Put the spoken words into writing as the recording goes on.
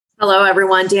Hello,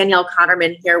 everyone. Danielle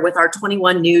Cotterman here with our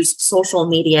 21 News social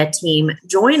media team.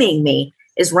 Joining me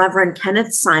is Reverend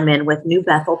Kenneth Simon with New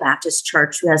Bethel Baptist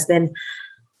Church, who has been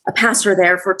a pastor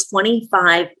there for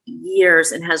 25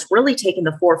 years and has really taken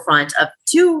the forefront of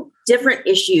two different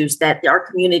issues that our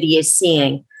community is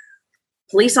seeing: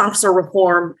 police officer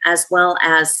reform, as well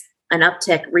as an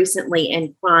uptick recently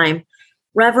in crime.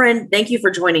 Reverend, thank you for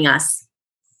joining us.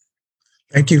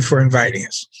 Thank you for inviting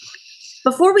us.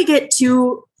 Before we get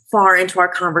too far into our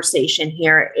conversation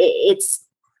here, it's,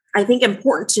 I think,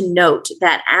 important to note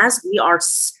that as we are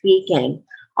speaking,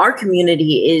 our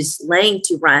community is laying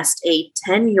to rest a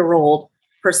 10-year-old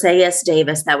Perseus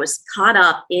Davis that was caught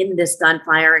up in this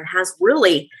gunfire and has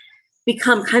really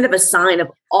become kind of a sign of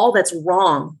all that's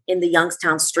wrong in the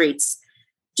Youngstown streets.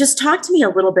 Just talk to me a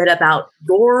little bit about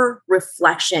your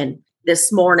reflection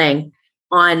this morning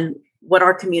on what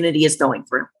our community is going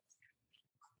through.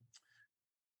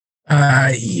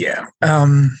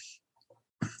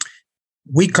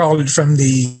 We call it, from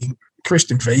the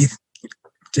Christian faith,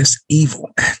 just evil.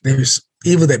 There's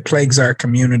evil that plagues our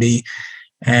community,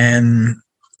 and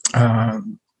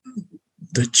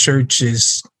the church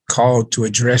is called to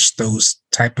address those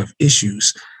type of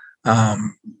issues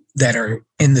that are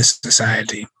in this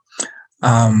society.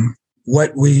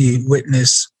 What we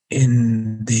witness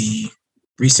in the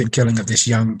recent killing of this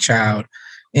young child,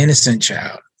 innocent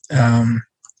child,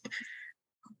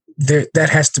 that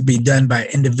has to be done by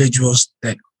individuals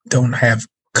that don't have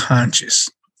conscience.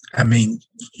 I mean,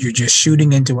 you're just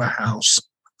shooting into a house.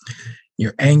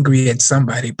 You're angry at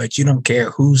somebody, but you don't care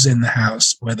who's in the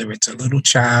house, whether it's a little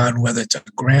child, whether it's a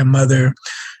grandmother,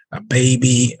 a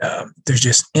baby. There's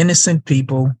just innocent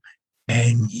people,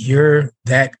 and you're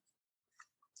that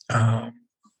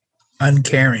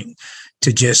uncaring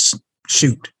to just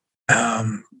shoot.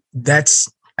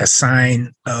 That's a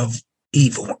sign of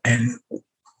evil and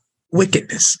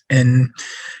wickedness, and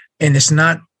it's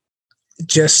not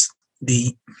just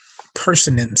the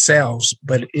person themselves,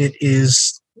 but it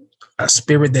is a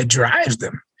spirit that drives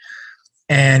them,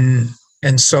 and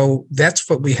so that's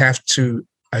what we have to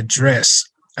address,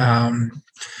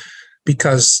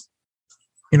 because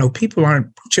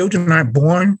children aren't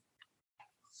born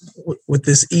with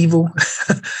this evil.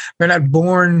 They're not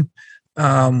born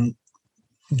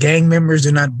gang members.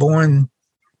 They're not born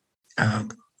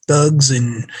thugs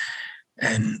and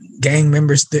gang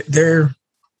members.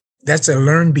 That's a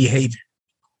learned behavior.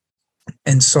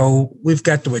 And so we've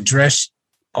got to address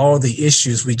all the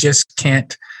issues. We just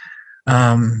can't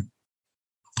talk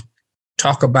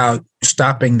about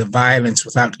stopping the violence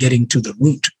without getting to the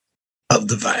root of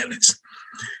the violence.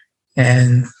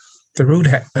 And the root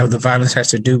of the violence has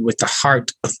to do with the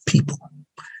heart of people.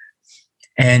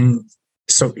 And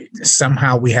so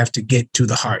somehow we have to get to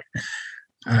the heart.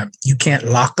 You can't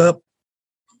lock up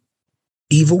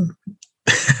evil.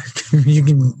 You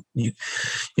can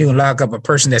lock up a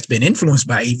person that's been influenced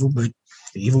by evil, but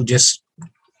the evil just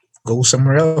goes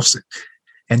somewhere else,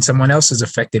 and someone else is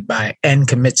affected by it and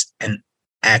commits an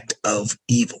act of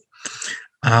evil.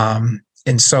 And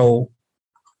so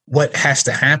what has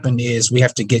to happen is we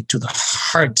have to get to the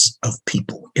hearts of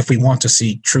people if we want to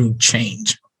see true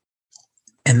change.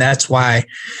 And that's why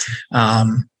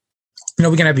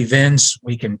we can have events,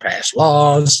 we can pass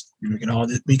laws, we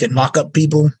can lock up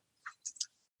people.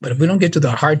 But if we don't get to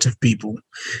the hearts of people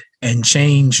and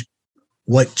change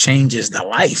what changes the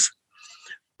life,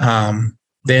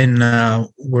 then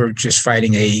we're just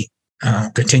fighting a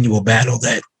continual battle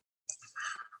that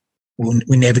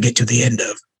we never get to the end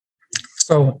of.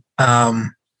 So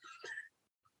I'm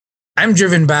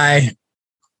driven by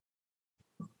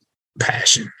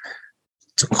passion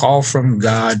to call from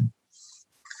God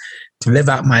to live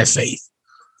out my faith.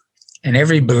 And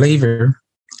every believer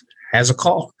has a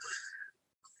call.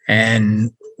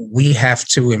 And we have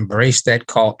to embrace that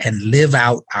call and live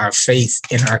out our faith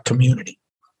in our community.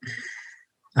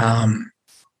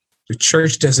 The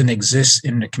church doesn't exist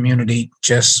in the community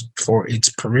just for its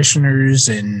parishioners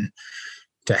and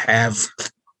to have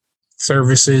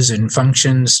services and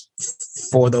functions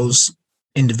for those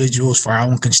individuals, for our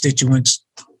own constituents.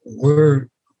 We're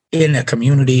in a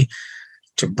community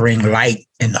to bring light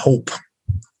and hope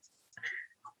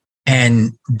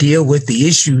and deal with the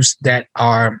issues that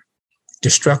are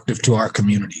destructive to our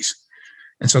communities.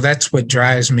 And so that's what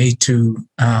drives me to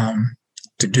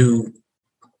do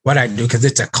what I do, because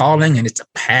it's a calling and it's a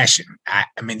passion. I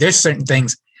mean, there's certain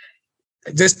things.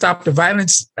 Just stop the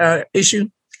violence issue.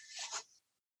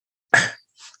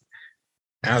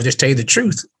 I'll just tell you the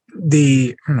truth.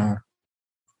 At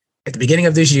the beginning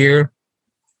of this year,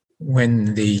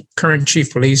 when the current chief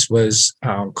of police was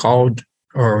called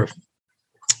or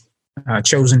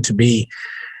chosen to be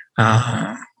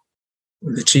the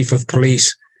chief of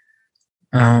police,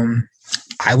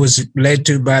 I was led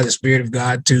to by the Spirit of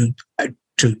God to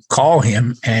call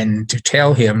him and to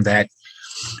tell him that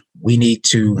we need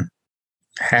to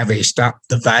have a Stop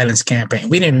the Violence campaign.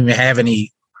 We didn't even have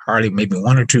any, hardly maybe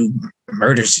one or two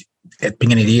murders at the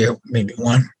beginning of the year, maybe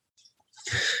one.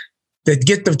 To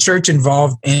get the church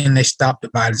involved in a Stop the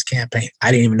Violence campaign.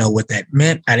 I didn't even know what that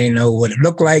meant. I didn't know what it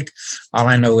looked like. All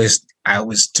I know is I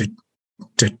was to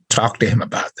talk to him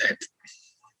about that.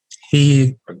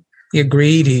 He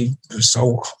agreed. He was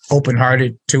so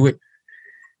open-hearted to it.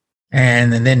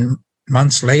 And then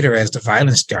months later, as the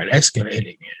violence started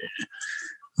escalating,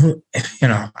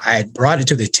 I had brought it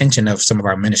to the attention of some of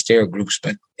our ministerial groups,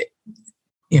 but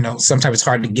sometimes it's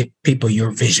hard to get people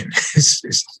your vision.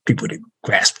 it's people to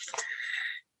grasp it.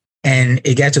 And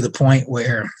it got to the point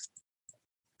where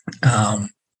I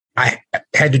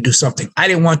had to do something. I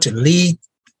didn't want to lead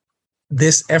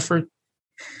this effort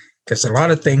because a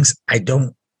lot of things I'm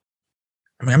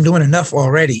doing enough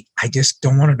already. I just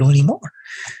don't want to do any more.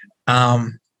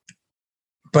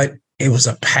 But it was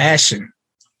a passion.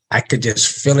 I could just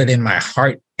feel it in my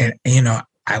heart. And,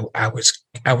 I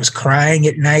was crying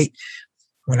at night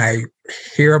when I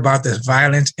hear about this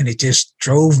violence, and it just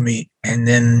drove me. And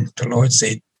then the Lord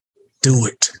said, do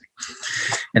it.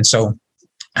 And so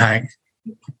I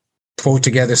pulled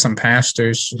together some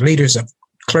pastors, leaders of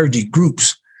clergy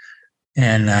groups,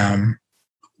 and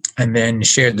then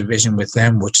shared the vision with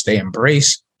them, which they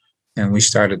embraced. And we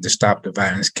started the Stop the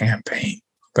Violence campaign.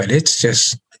 But it's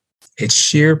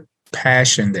sheer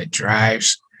passion that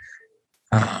drives.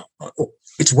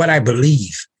 It's what I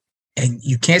believe. And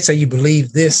you can't say you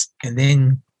believe this and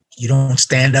then you don't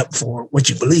stand up for what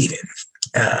you believe in.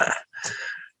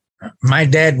 My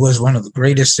dad was one of the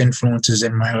greatest influences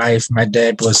in my life. My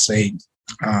dad was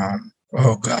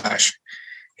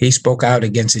he spoke out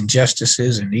against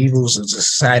injustices and evils of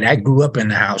society. I grew up in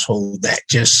a household that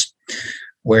just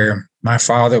where my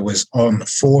father was on the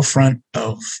forefront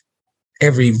of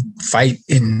every fight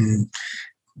in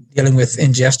dealing with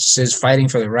injustices, fighting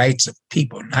for the rights of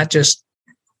people, not just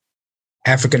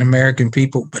African-American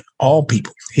people, but all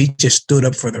people. He just stood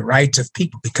up for the rights of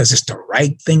people because it's the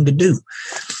right thing to do.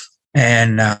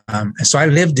 And so I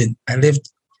lived in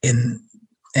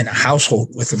a household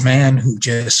with a man who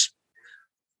just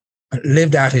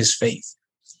lived out his faith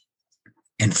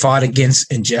and fought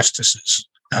against injustices.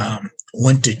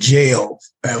 Went to jail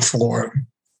for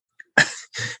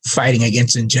fighting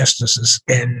against injustices,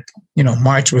 and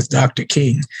marched with Dr.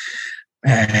 King.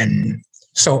 And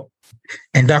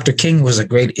Dr. King was a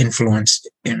great influence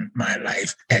in my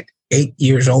life. At 8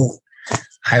 years old,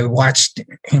 I watched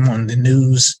him on the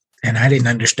news, and I didn't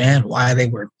understand why they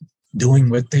were doing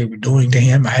what they were doing to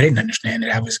him. I didn't understand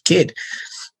it. I was a kid,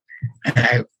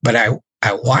 but I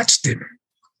watched him,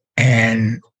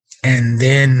 and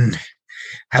then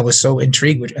I was so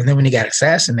intrigued with. And then when he got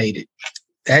assassinated,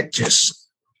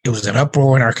 it was an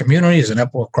uproar in our community. It was an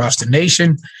uproar across the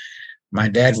nation. My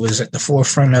dad was at the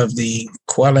forefront of the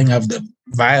quelling of the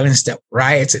violence,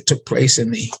 riots that took place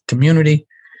in the community.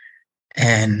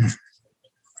 And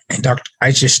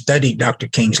I just studied Dr.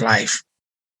 King's life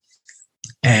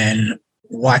and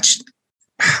watched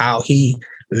how he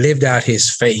lived out his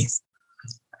faith,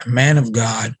 a man of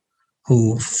God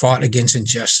who fought against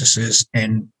injustices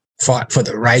and fought for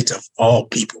the rights of all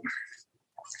people.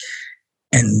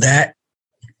 And that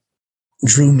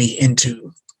drew me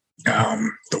into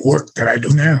the work that I do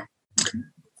now.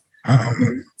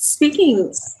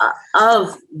 Speaking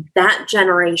of that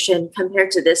generation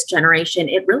compared to this generation,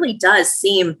 it really does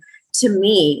seem to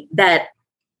me that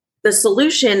the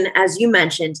solution, as you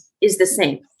mentioned, is the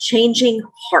same: changing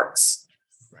hearts.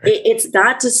 Right. It's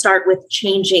got to start with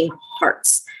changing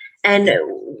hearts. And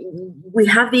we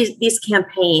have these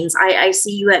campaigns. I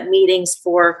see you at meetings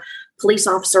for police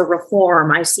officer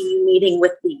reform. I see you meeting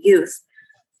with the youth.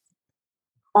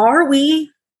 Are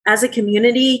we, as a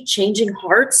community, changing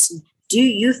hearts? Do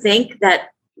you think that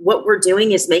what we're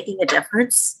doing is making a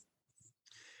difference?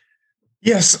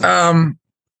 Yes,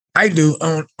 I do,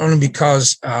 only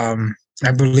because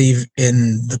I believe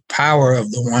in the power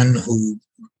of the one who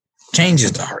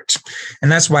changes the hearts.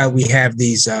 And that's why we have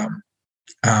these,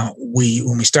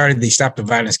 when we started the Stop the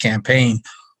Violence campaign,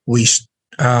 we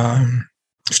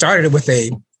started it with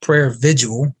a prayer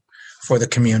vigil for the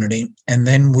community. And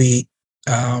then we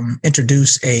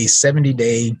introduced a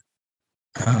 70-day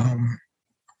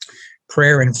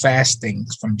prayer and fasting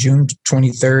from June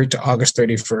 23rd to August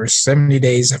 31st, 70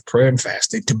 days of prayer and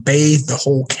fasting to bathe the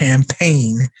whole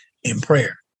campaign in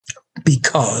prayer,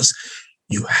 because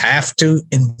you have to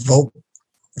invoke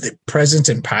the presence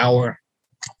and power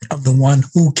of the one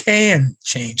who can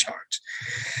change hearts.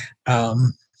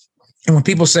 And when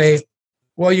people say,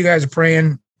 well, you guys are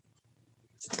praying,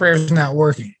 prayer is not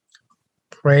working.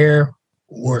 Prayer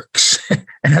works.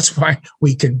 And that's why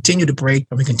we continue to pray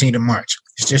and we continue to march.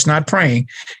 It's just not praying,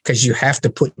 because you have to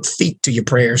put feet to your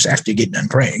prayers after you get done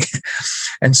praying.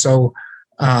 And so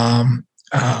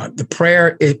the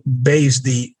prayer, it bathes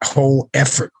the whole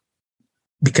effort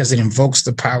because it invokes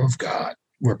the power of God.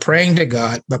 We're praying to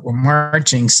God, but we're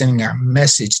marching, sending our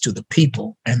message to the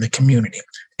people and the community.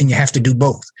 And you have to do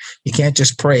both. You can't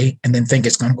just pray and then think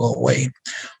it's going to go away.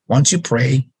 Once you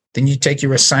pray, then you take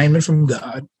your assignment from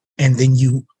God, and then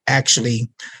you actually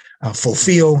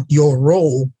fulfill your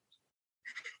role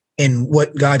in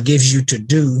what God gives you to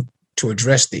do to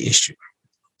address the issue.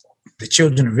 The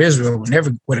children of Israel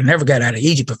would have never got out of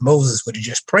Egypt if Moses would have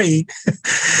just prayed.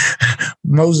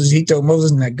 He told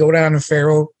Moses, "Now go down to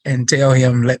Pharaoh and tell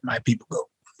him, let my people go."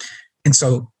 And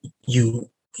so you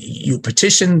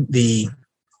petition the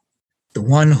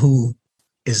one who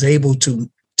is able to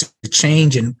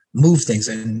change and move things.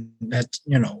 And that,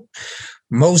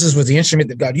 Moses was the instrument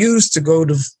that God used to go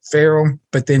to Pharaoh,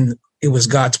 but then it was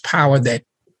God's power that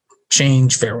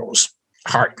changed Pharaoh's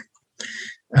heart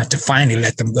to finally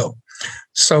let them go.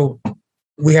 So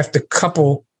we have to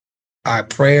couple our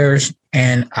prayers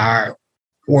and our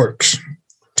works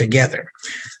together.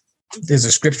 There's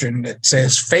a scripture that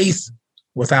says faith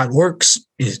without works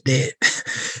is dead.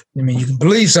 I mean, you can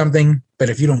believe something, but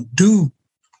if you don't do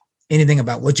anything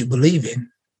about what you believe in,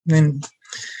 then,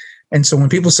 and so when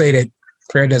people say that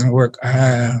prayer doesn't work,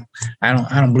 I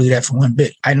don't believe that for one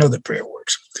bit. I know that prayer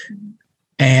works.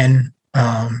 And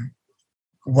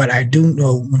what I do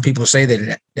know, when people say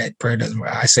that prayer doesn't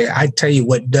work, I tell you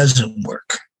what doesn't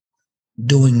work: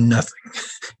 doing nothing.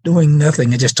 Doing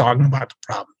nothing and just talking about the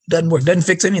problem doesn't work, doesn't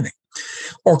fix anything.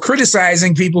 Or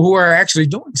criticizing people who are actually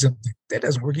doing something, that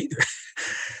doesn't work either.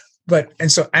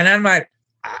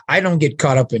 I don't get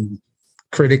caught up in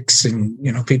critics and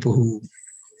people who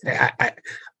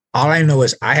all I know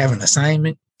is I have an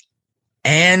assignment,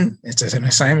 and it's an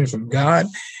assignment from God,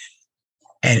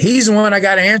 and He's the one I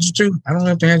got to answer to. I don't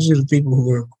have to answer to the people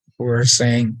who are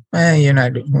saying, "You're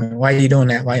not. Why are you doing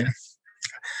that? Why?"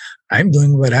 I'm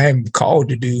doing what I am called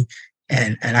to do,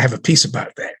 and I have a peace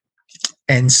about that.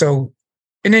 And so,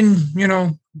 and then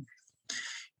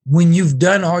when you've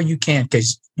done all you can,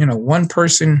 because one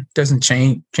person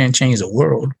can't change the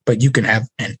world, but you can have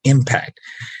an impact.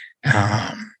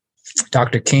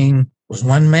 Dr. King was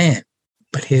one man,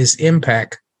 but his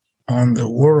impact on the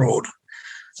world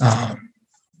has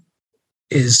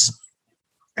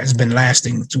been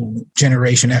lasting through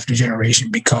generation after generation,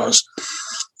 because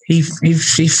he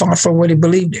fought for what he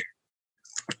believed in.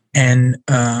 And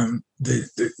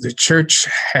the church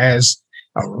has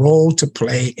a role to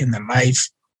play in the life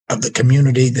of the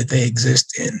community that they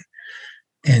exist in.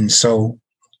 And so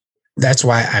that's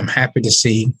why I'm happy to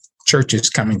see churches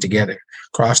coming together,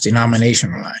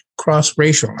 cross-denominational lines,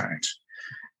 cross-racial lines,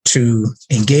 to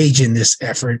engage in this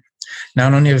effort,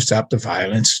 not only to stop the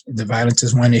violence. The violence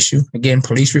is one issue. Again,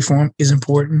 police reform is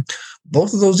important.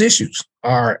 Both of those issues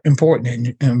are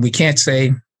important. And we can't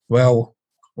say, well,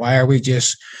 why are we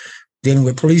just dealing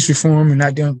with police reform and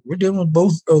not we're dealing with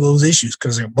both of those issues,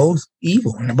 because they're both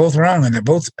evil and they're both wrong and they're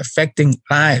both affecting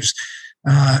lives.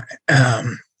 The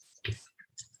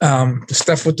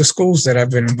stuff with the schools that I've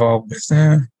been involved with,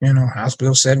 House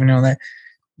Bill 7 and all that,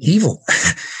 evil.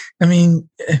 I mean,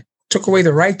 took away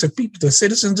the rights of people, the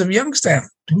citizens of Youngstown,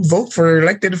 to vote for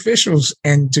elected officials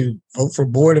and to vote for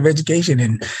Board of Education,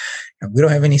 and we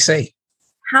don't have any say.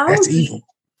 That's evil.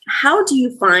 How do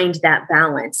you find that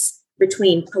balance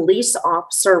between police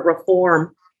officer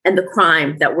reform and the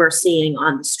crime that we're seeing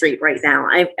on the street right now?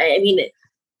 I mean,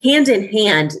 hand in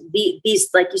hand, these,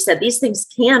 like you said, these things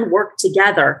can work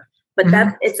together, but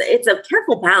that it's a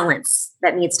careful balance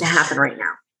that needs to happen right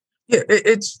now. Yeah,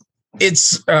 it's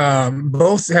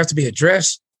both have to be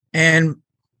addressed, and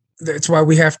that's why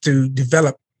we have to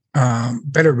develop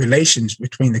better relations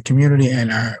between the community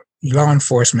and our law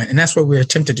enforcement. And that's what we're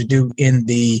attempting to do in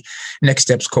the Next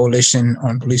Steps Coalition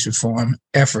on Police Reform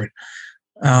effort,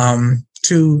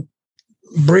 to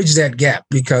bridge that gap,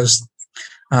 because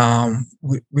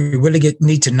we really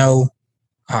need to know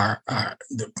our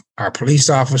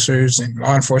police officers and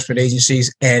law enforcement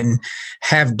agencies and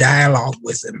have dialogue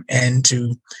with them, and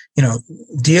to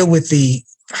deal with the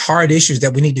hard issues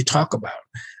that we need to talk about.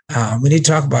 We need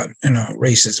to talk about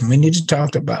racism. We need to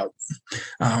talk about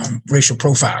racial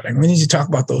profiling. We need to talk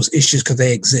about those issues because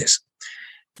they exist.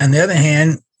 On the other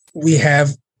hand, we have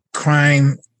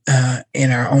crime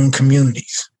in our own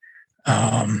communities.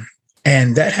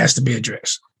 And that has to be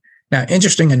addressed. Now,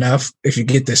 interesting enough, if you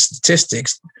get the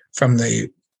statistics from the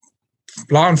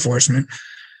law enforcement,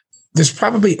 there's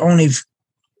probably only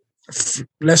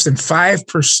less than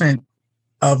 5%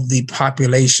 of the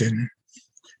population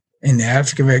in the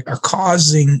African American are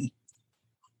causing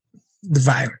the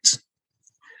violence,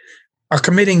 are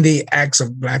committing the acts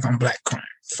of black on black crime.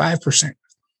 5%.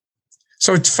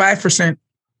 So it's 5%,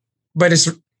 but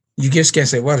you just can't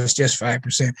say, well, it's just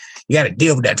 5%. You got to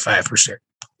deal with that 5%.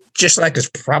 Just like it's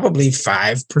probably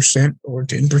 5% or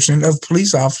 10% of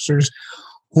police officers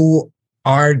who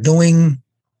are not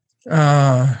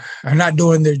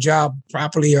doing their job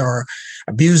properly or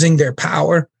abusing their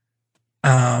power.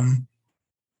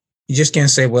 You just can't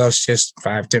say, well, it's just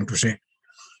 5-10%.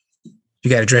 You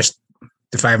got to address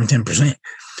the 5 and 10%.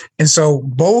 And so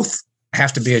both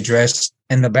have to be addressed.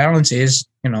 And the balance is,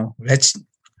 let's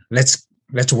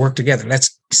work together.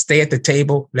 Let's stay at the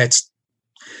table. Let's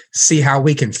see how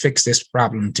we can fix this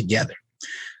problem together.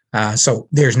 So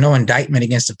there's no indictment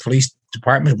against the police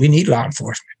department. We need law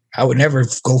enforcement. I would never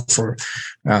go for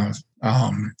some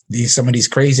of these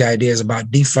crazy ideas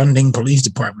about defunding police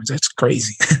departments. That's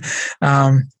crazy.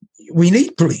 We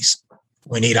need police.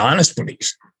 We need honest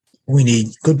police. We need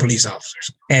good police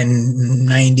officers. And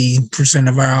 90%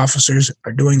 of our officers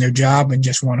are doing their job and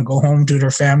just want to go home to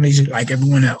their families like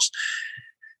everyone else.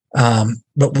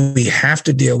 But we have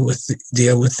to deal with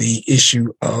the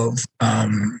issue of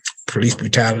police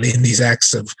brutality and these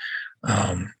acts of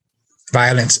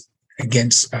violence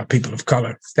against people of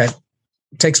color that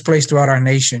takes place throughout our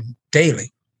nation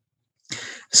daily.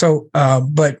 So,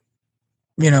 but,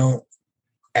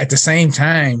 at the same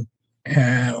time,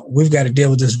 we've got to deal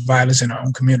with this violence in our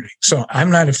own community. So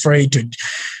I'm not afraid to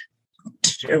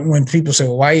when people say,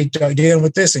 well, why are you dealing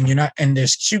with this? And you're not, and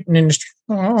there's shooting in the street.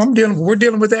 Oh, we're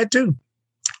dealing with that too,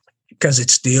 because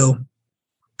it's still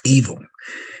evil.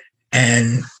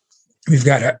 And we've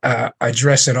got to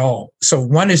address it all. So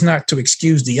one is not to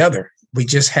excuse the other. We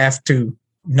just have to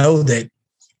know that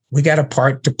we got a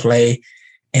part to play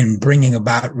in bringing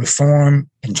about reform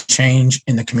and change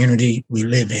in the community we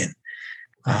live in.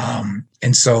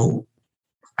 And so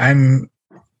I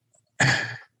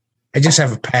just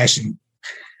have a passion.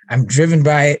 I'm driven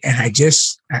by it, and I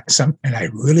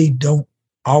really don't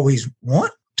always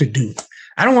want to do.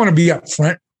 I don't want to be up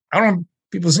front. I don't want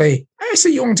people say, I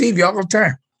see you on TV all the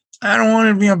time. I don't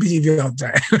want to be on TV all the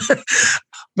time.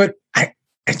 But I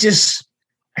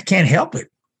can't help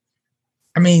it.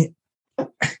 I mean,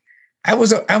 I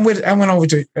went over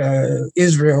to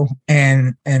Israel,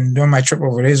 and during my trip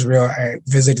over to Israel, I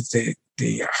visited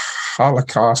the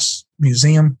Holocaust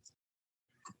Museum.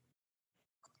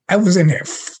 I was in there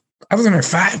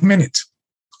 5 minutes,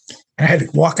 and I had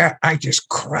to walk out. I just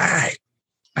cried.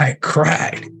 I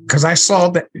cried because I saw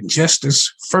that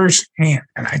injustice firsthand,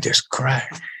 and I just cried.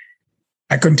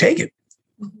 I couldn't take it.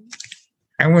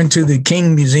 I went to the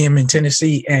King Museum in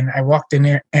Tennessee, and I walked in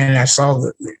there, and I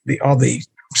saw all the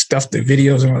stuff, the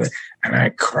videos and all that, and I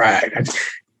cried.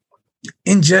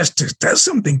 Injustice does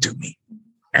something to me,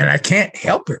 and I can't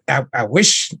help it. I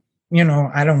wish,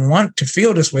 I don't want to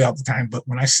feel this way all the time, but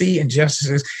when I see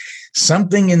injustices,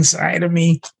 something inside of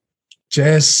me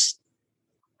just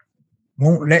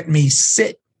won't let me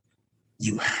sit.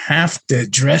 You have to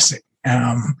address it.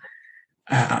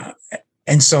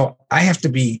 And so I have to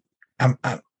be,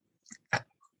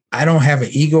 I don't have an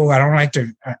ego. I don't like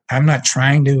to, I'm not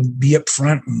trying to be up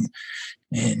front,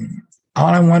 and all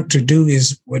I want to do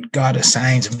is what God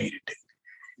assigns me to do.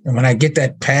 And when I get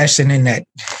that passion and that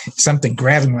something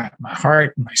grabbing my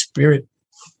heart and my spirit,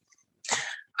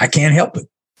 I can't help it.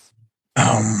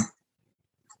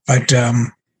 But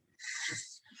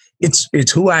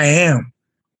it's who I am.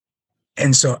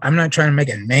 And so I'm not trying to make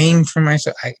a name for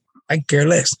myself. I care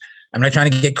less. I'm not trying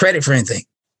to get credit for anything.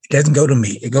 It doesn't go to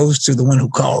me. It goes to the one who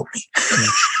called me.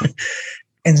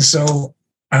 And so,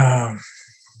 but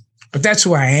that's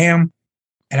who I am.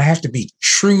 And I have to be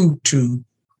true to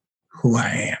who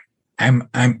I am.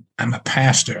 I'm a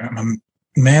pastor. I'm a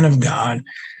man of God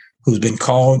who's been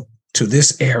called to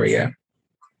this area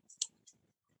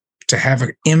to have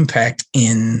an impact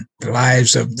in the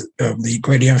lives of the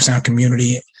Greater Youngstown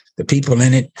community, the people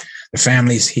in it, the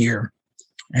families here.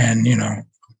 And,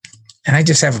 and I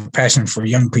just have a passion for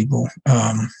young people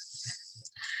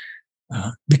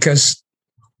because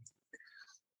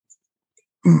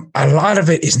a lot of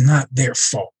it is not their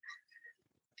fault.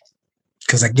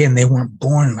 Because again, they weren't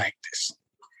born like this.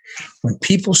 When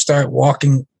people start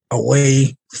walking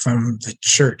away from the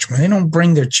church, when they don't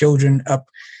bring their children up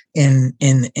in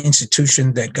the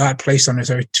institution that God placed on this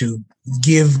earth to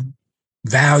give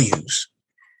values,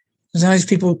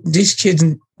 these kids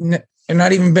They're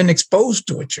not even been exposed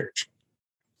to a church.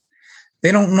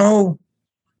 They don't know.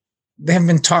 They haven't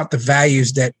been taught the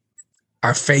values that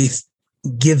our faith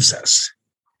gives us: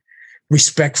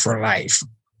 respect for life,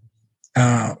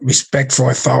 respect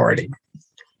for authority,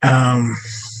 how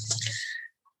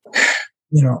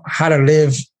to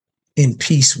live in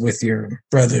peace with your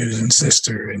brothers and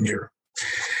sister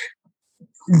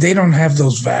they don't have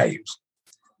those values,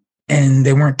 and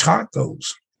they weren't taught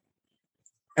those.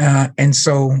 And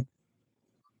so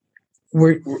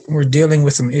we're dealing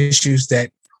with some issues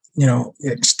that,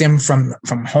 that stem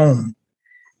from home.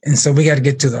 And so we got to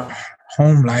get to the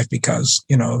home life, because,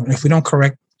 if we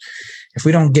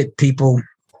don't get people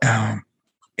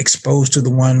exposed to the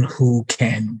one who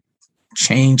can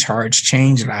change hearts,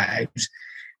 change lives,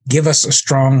 give us a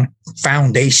strong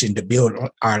foundation to build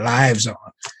our lives on,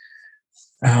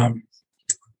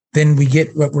 then we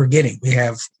get what we're getting. We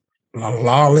have a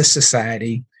lawless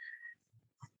society,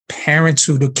 parents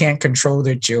who can't control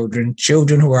their children,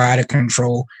 children who are out of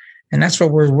control. And that's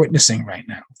what we're witnessing right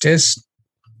now. Just,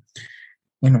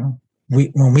 when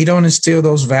we don't instill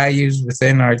those values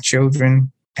within our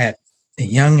children at a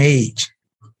young age,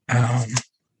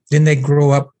 then they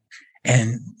grow up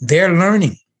and they're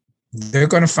learning. They're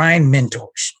going to find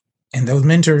mentors, and those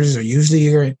mentors are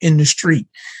usually in the street.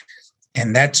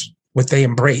 And that's what they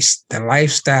embrace, the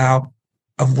lifestyle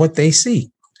of what they see,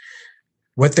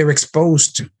 what they're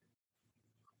exposed to.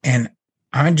 And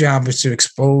our job is to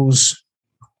expose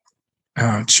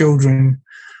children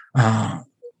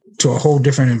to a whole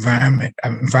different environment,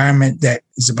 an environment that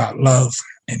is about love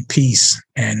and peace,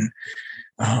 and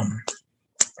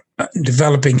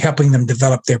helping them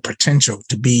develop their potential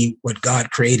to be what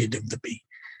God created them to be.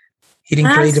 He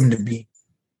didn't create them to be.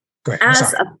 Go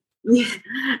ahead.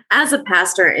 As a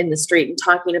pastor in the street and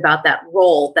talking about that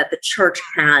role that the church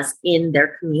has in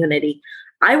their community,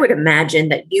 I would imagine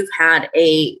that you've had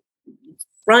a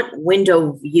front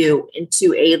window view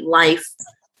into a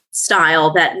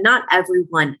lifestyle that not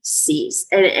everyone sees.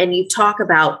 And you talk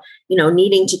about,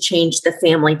 needing to change the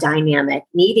family dynamic,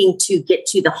 needing to get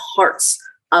to the hearts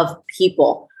of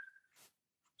people.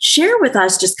 Share with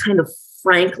us, just kind of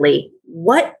frankly,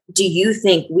 what do you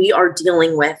think we are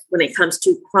dealing with when it comes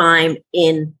to crime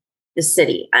in the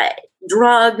city?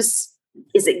 Drugs?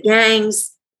 Is it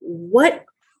gangs? What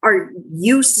are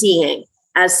you seeing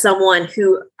as someone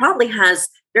who probably has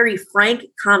very frank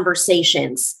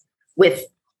conversations with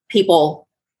people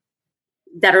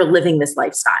that are living this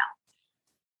lifestyle?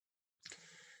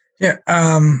 Yeah,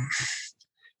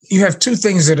 you have two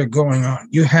things that are going on.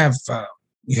 You have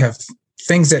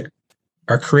things that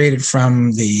are created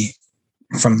from the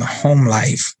home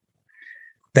life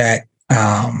that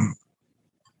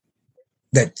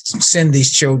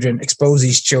expose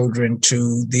these children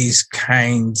to this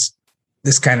kind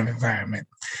of environment.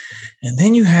 And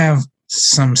then you have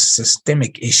some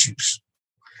systemic issues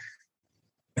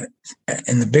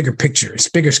in the bigger picture, it's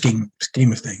bigger scheme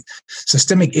of things,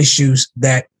 systemic issues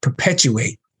that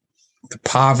perpetuate the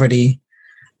poverty,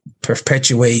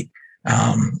 perpetuate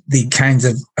the kinds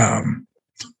of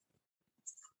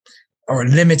or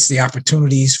limits the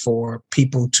opportunities for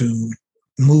people to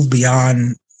move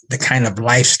beyond the kind of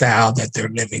lifestyle that they're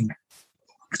living.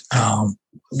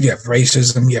 You have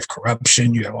racism, you have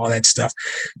corruption, you have all that stuff.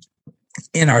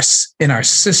 In our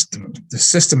system, the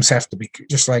systems have to be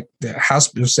just like the House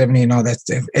Bill 70 and all that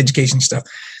stuff, education stuff.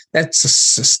 That's a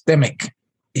systemic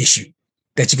issue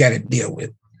that you got to deal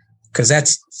with, because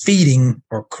that's feeding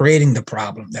or creating the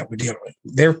problem that we're dealing with.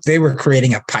 They were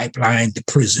creating a pipeline to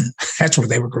prison. That's what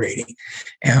they were creating.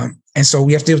 And so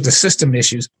we have to deal with the system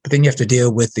issues, but then you have to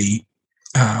deal with the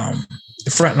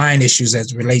frontline issues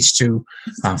as it relates to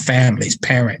families,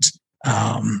 parents,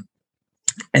 and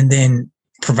then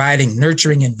providing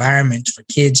nurturing environments for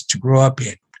kids to grow up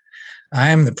in.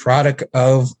 I'm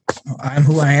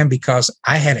who I am because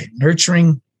I had a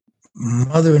nurturing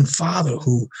mother and father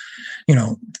who,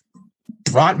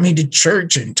 brought me to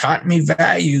church and taught me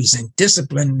values and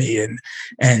disciplined me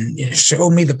and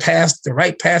showed me the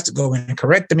right path to go, and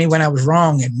corrected me when I was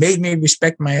wrong and made me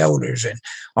respect my elders and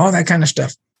all that kind of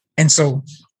stuff. And so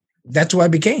that's who I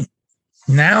became.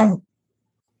 Now,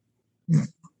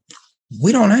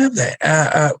 we don't have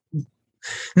that.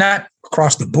 Not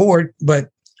across the board, but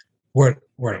we're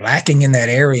lacking in that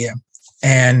area.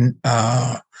 And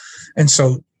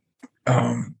so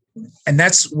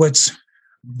that's what's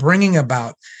bringing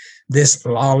about this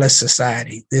lawless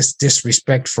society, this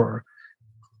disrespect for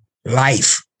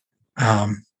life.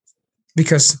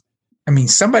 Because,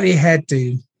 somebody had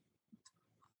to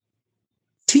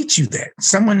teach you that.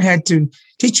 Someone had to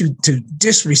teach you to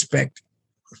disrespect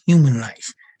human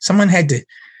life. Someone had to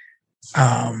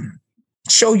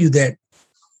show you that,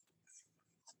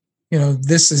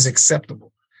 this is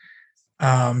acceptable.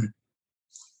 And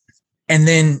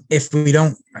then if we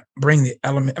don't bring the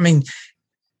element,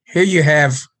 here you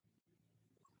have,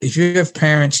 if you have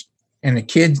parents and the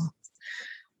kid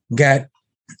got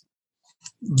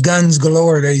guns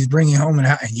galore that he's bringing home,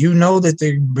 and you know that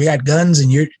they got guns,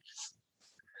 and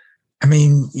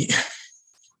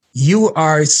you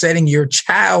are setting your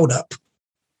child up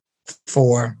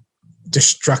for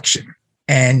destruction,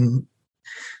 and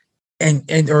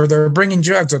or they're bringing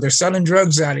drugs, or they're selling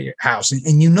drugs out of your house,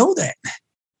 and you know that,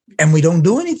 and we don't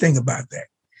do anything about that.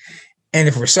 And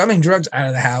if we're selling drugs out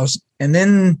of the house, and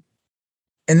then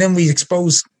we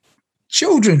expose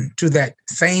children to that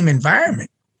same environment,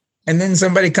 and then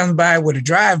somebody comes by with a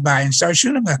drive-by and starts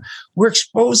shooting them, we're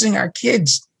exposing our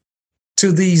kids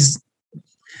to these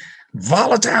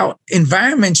volatile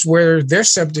environments where they're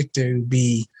subject to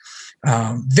be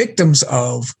victims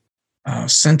of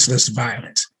senseless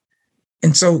violence.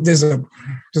 And so there's a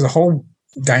whole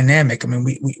dynamic.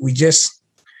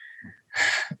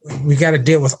 We got to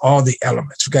deal with all the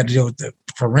elements. We got to deal with the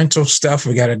parental stuff.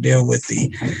 We got to deal with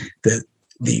the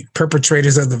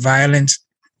perpetrators of the violence,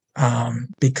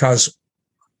 because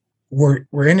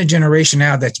we're in a generation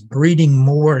now that's breeding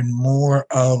more and more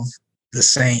of the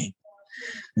same.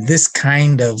 This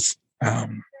kind of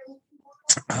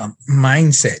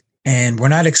mindset, and we're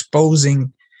not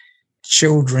exposing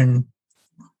children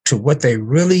to what they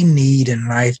really need in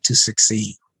life to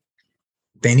succeed.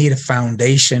 They need a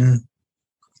foundation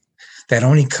that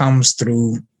only comes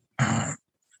through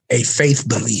a faith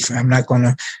belief. I'm not going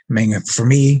to, for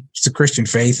me, it's the Christian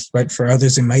faith, but for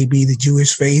others, it might be the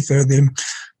Jewish faith or the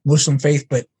Muslim faith,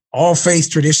 but all faith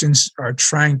traditions are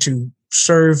trying to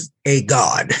serve a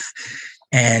God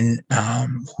and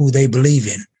who they believe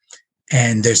in.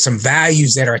 And there's some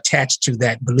values that are attached to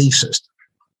that belief system.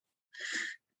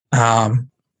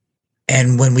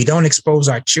 And when we don't expose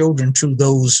our children to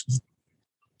those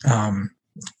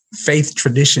faith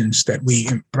traditions that we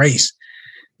embrace,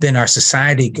 then our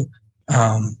society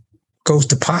goes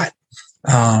to pot.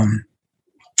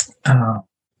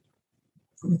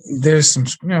 There's some,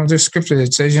 there's scripture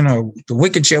that says, the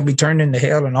wicked shall be turned into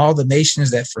hell, and all the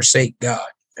nations that forsake God,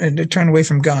 and they turn away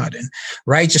from God. And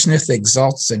righteousness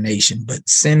exalts a nation, but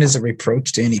sin is a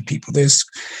reproach to any people. There's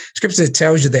scripture that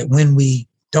tells you that when we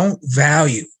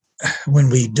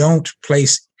don't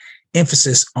place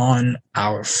emphasis on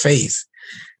our faith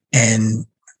and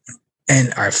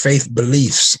our faith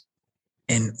beliefs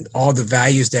and all the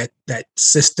values that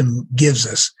system gives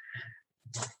us,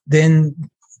 then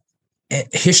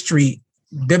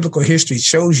biblical history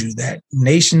shows you that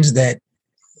nations that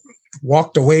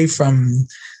walked away from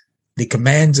the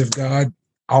commands of God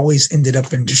always ended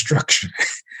up in destruction.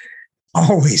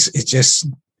 Always. It's just,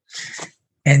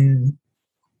 and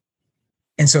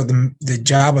so the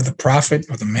job of the prophet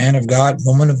or the man of God,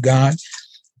 woman of God,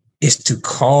 is to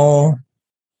call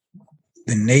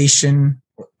the nation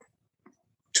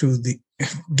to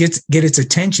get its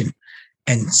attention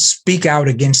and speak out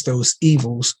against those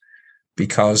evils,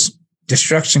 because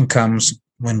destruction comes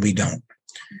when we don't.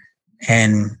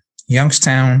 And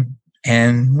Youngstown,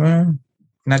 and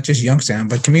not just Youngstown,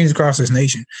 but communities across this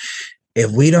nation, if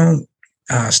we don't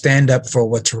stand up for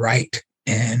what's right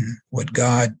and what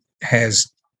God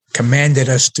has commanded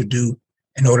us to do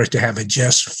in order to have a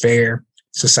just, fair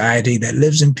society that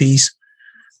lives in peace,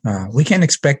 we can't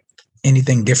expect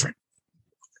anything different.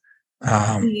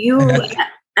 You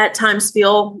at times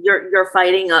feel you're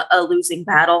fighting a losing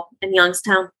battle in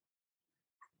Youngstown?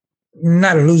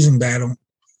 Not a losing battle.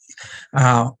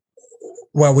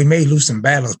 Well, we may lose some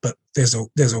battles, but there's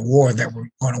a war that we're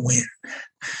going to win.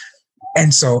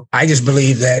 And so I just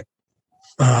believe that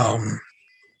the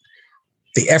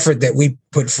effort that we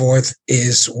put forth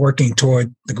is working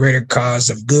toward the greater cause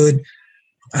of good.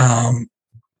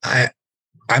 I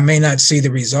may not see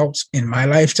the results in my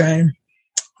lifetime.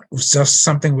 It was just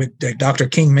something that Dr.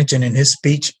 King mentioned in his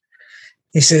speech.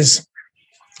 He says,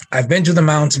 I've been to the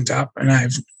mountaintop and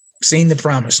I've seen the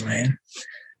promised land.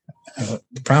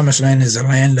 The promised land is a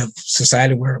land of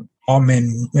society where all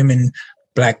men, women,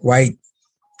 black, white,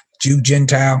 Jew,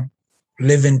 Gentile,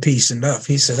 live in peace and love.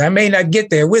 He says, I may not get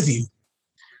there with you,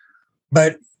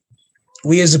 but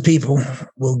we as a people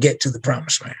will get to the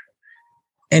promised land.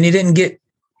 And he didn't get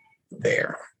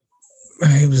there.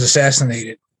 He was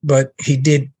assassinated, but he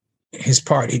did his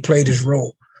part. He played his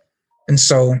role. And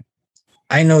so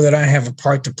I know that I have a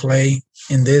part to play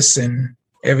in this, and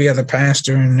every other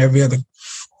pastor and every other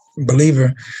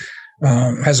believer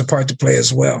has a part to play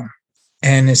as well.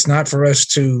 And it's not for us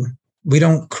we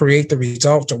don't create the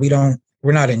results, or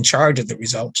we're not in charge of the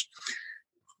results.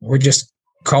 We're just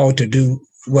called to do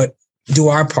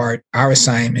our part, our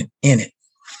assignment in it.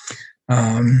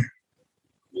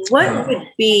 What would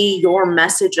be your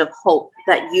message of hope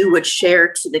that you would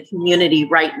share to the community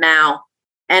right now,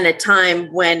 and a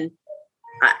time when,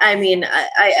 I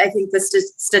think the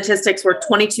statistics were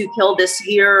 22 killed this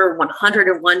year,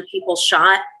 101 people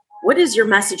shot. What is your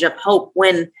message of hope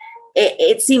when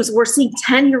it seems we're seeing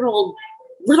 10-year-old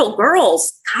little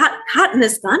girls caught in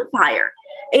this gunfire?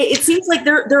 It seems like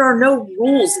there are no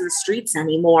rules in the streets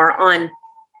anymore on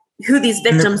who these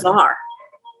victims are.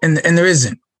 And there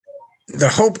isn't. The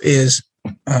hope is,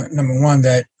 number one,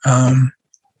 that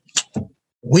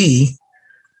we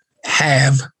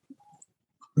have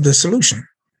the solution.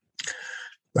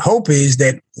 The hope is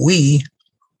that we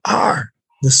are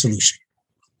the solution,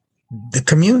 the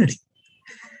community.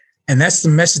 And that's the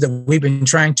message that we've been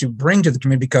trying to bring to the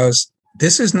community, because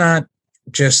this is not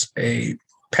just a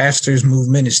pastor's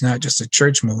movement. It's not just a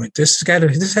church movement. It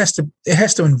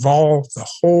has to involve the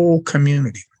whole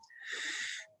community.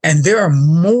 And there are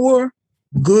more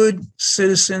good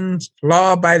citizens,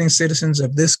 law-abiding citizens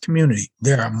of this community.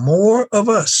 There are more of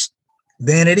us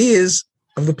than it is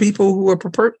of the people who are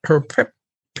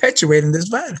perpetuating this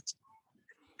violence.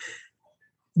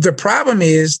 The problem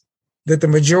is that the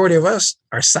majority of us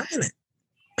are silent.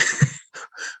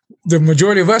 The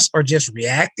majority of us are just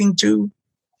reacting to,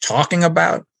 talking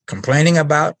about, complaining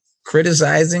about,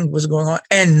 criticizing what's going on,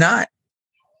 and not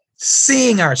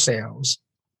seeing ourselves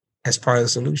as part of the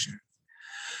solution.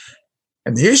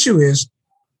 And the issue is,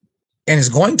 and it's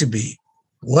going to be,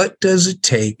 what does it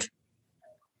take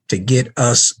to get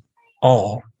us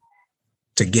all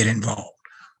to get involved?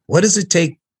 What does it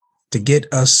take to get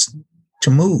us to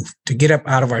move, to get up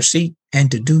out of our seat and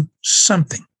to do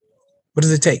something? What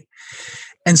does it take?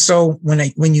 And so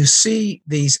when you see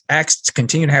these acts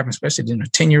continue to happen, especially in a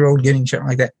 10-year-old getting shot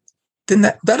like that, then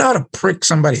that ought to prick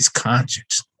somebody's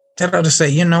conscience. That ought to say,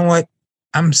 you know what?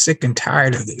 I'm sick and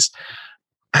tired of this.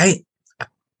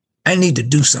 I need to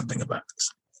do something about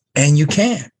this. And you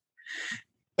can.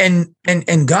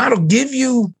 And God will give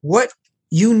you what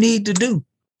you need to do.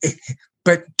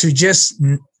 But to just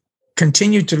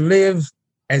continue to live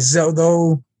as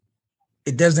though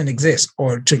it doesn't exist,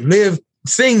 or to live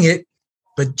seeing it,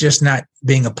 but just not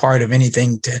being a part of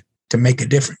anything to make a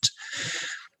difference.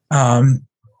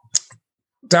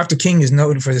 Dr. King is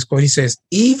noted for this quote. He says,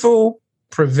 "Evil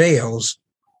prevails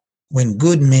when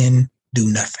good men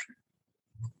do nothing."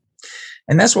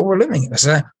 And that's what we're living in.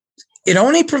 It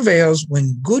only prevails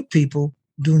when good people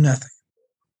do nothing.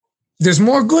 There's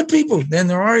more good people than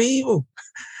there are evil.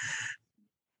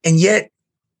 And yet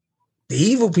the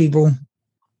evil people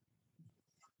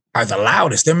are the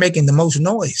loudest. They're making the most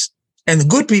noise. And the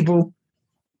good people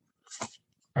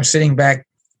are sitting back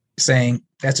saying,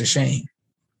 that's a shame.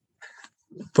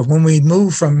 But when we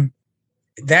move from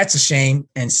that's a shame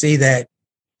and see that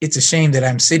it's a shame that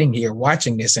I'm sitting here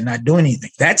watching this and not doing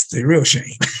anything, that's the real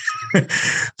shame.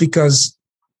 Because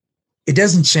it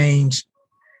doesn't change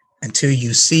until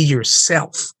you see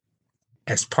yourself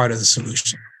as part of the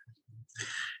solution.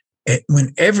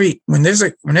 When there's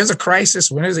a crisis,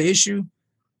 when there's an issue,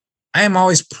 I am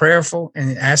always prayerful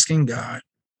and asking God,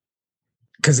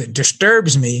 because it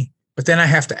disturbs me, but then I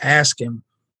have to ask him,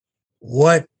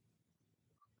 what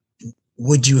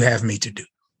would you have me to do?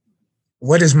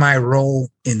 What is my role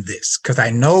in this? Because I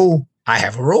know I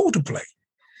have a role to play.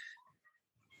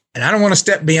 And I don't want to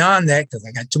step beyond that because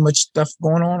I got too much stuff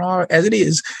going on as it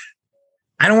is.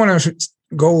 I don't want to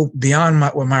go beyond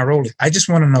what my role is. I just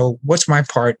want to know what's my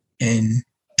part in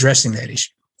addressing that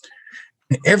issue.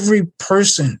 And every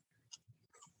person,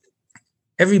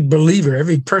 every believer,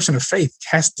 every person of faith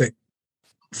has to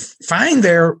find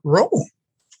their role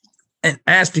and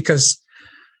ask, because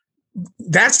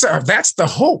that's the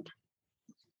hope.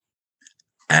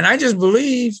 And I just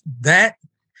believe that,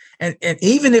 and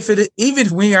even if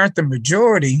we aren't the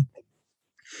majority,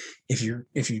 if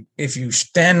you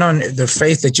stand on the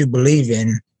faith that you believe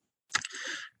in,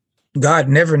 God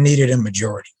never needed a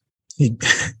majority. He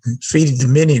defeated the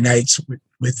Midianites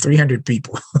with 300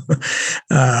 people.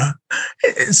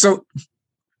 So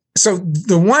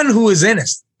the one who is in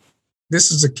us,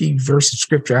 this is a key verse of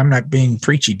scripture. I'm not being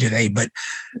preachy today, but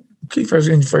key verse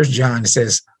in 1 John, it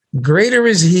says, "Greater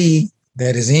is he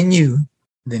that is in you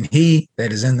than he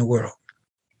that is in the world."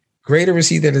 Greater is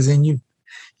he that is in you.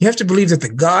 You have to believe that the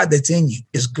God that's in you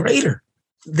is greater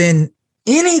than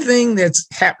anything that's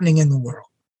happening in the world.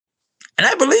 And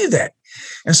I believe that.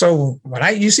 And so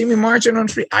when you see me marching on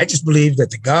the street, I just believe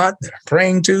that the God that I'm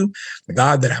praying to, the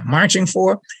God that I'm marching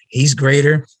for, he's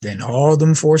greater than all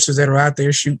them forces that are out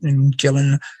there shooting and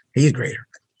killing. He's greater.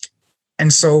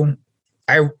 And so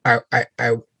I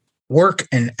work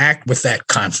and act with that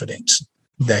confidence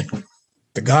that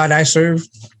the God I serve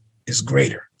is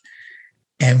greater.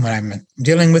 And when I'm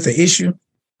dealing with an issue,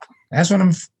 that's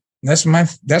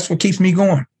what keeps me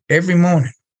going every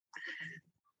morning.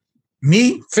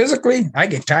 Me physically, I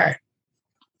get tired.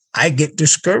 I get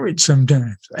discouraged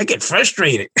sometimes. I get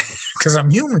frustrated because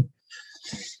I'm human.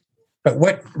 But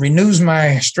what renews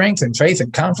my strength and faith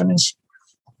and confidence,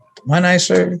 one I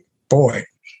serve, boy,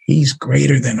 he's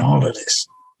greater than all of this.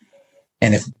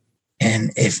 And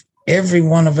if every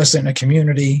one of us in the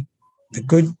community, the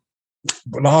good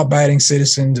law-abiding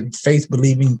citizens and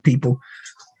faith-believing people,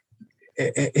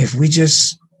 if we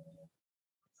just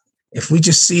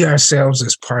see ourselves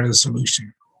as part of the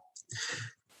solution,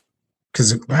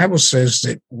 because the Bible says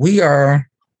that we are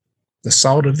the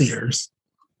salt of the earth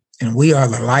and we are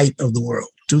the light of the world.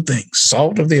 Two things: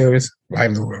 salt of the earth, light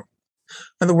of the world.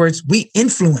 In other words, we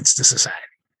influence the society.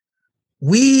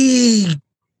 We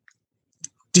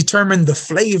determine the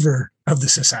flavor of the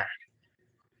society.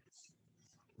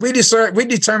 We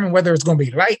determine whether it's going to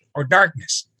be light or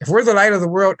darkness. If we're the light of the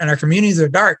world and our communities are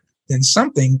dark, then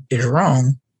something is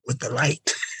wrong with the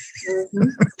light.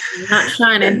 Mm-hmm. Not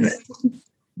shining.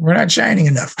 We're not shining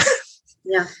enough.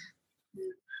 Yeah.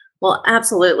 Well,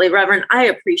 absolutely, Reverend. I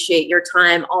appreciate your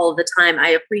time all of the time. I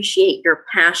appreciate your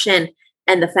passion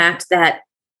and the fact that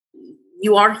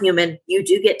you are human. You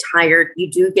do get tired.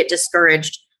 You do get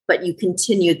discouraged, but you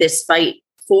continue this fight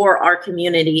for our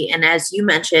community. And as you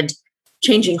mentioned,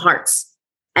 changing hearts.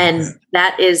 And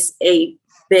that is a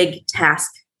big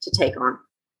task to take on.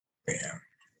 Yeah.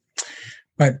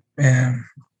 But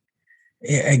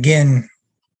again,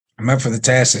 I'm up for the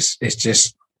task.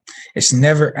 It's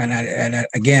never, and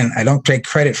again, I don't take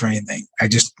credit for anything. I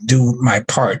just do my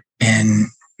part, and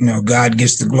God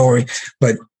gets the glory.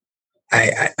 But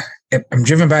I'm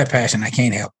driven by a passion. I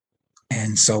can't help.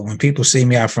 And so when people see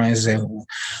me out front and say,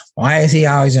 "Why is he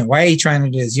always in? Why are you trying to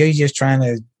do this? You're just trying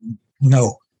to."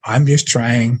 No, I'm just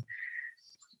trying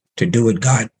to do what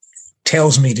God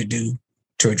tells me to do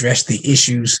to address the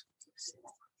issues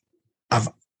of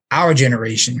our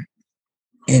generation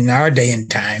in our day and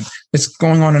time that's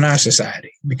going on in our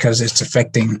society, because it's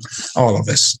affecting all of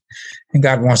us. And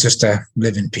God wants us to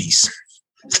live in peace.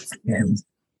 And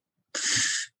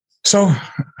so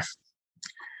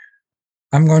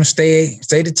I'm going to stay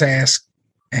the task,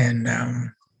 and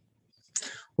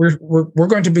we're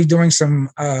going to be doing some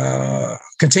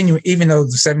continuing, even though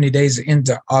the 70 days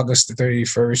into August the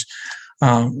 31st,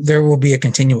 there will be a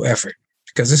continual effort,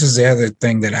 because this is the other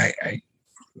thing that I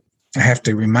have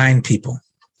to remind people,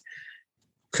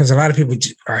 because a lot of people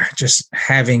are just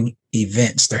having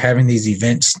events. They're having these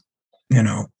events,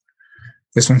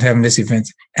 this one's having this event,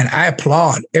 and I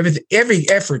applaud every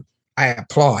effort. I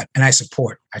applaud and I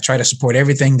support. I try to support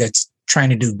everything that's trying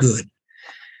to do good.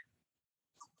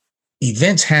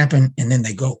 Events happen and then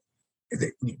they go.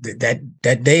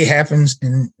 That day happens,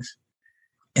 and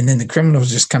then the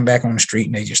criminals just come back on the street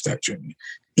and they just start shooting.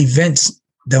 Events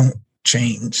don't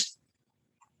change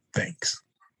things.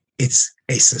 It's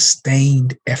a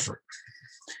sustained effort.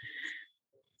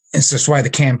 And so that's why the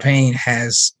campaign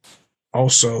has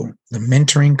also the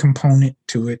mentoring component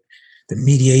to it, the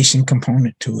mediation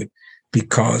component to it,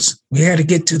 because we had to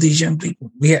get to these young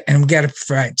people. We got to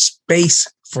provide space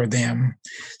for them,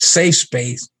 safe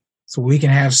space, so we can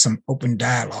have some open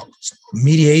dialogues.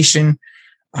 Mediation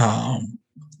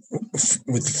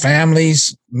with the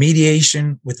families,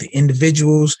 mediation with the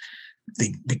individuals,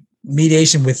 the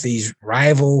mediation with these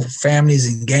rival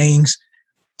families and gangs.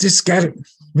 We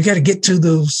got to get to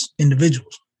those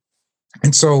individuals.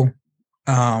 And so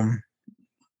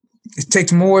it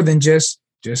takes more than just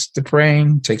the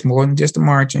praying, it takes more than just the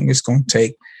marching. It's going to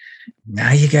take,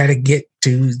 now you got to get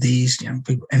to these young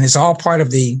people. And it's all part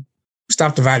of the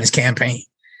Stop the Violence campaign.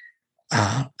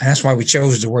 And that's why we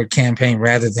chose the word campaign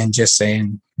rather than just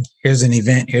saying, here's an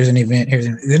event.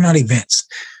 They're not events.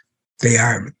 They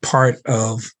are part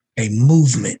of a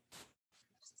movement.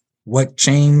 What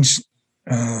changed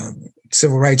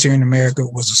civil rights here in America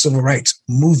was a civil rights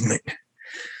movement.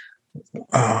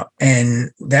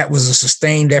 And that was a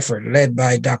sustained effort led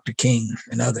by Dr. King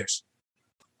and others.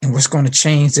 And what's going to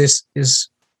change this is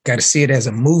got to see it as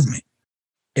a movement.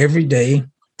 Every day,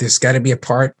 there's got to be a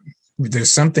part.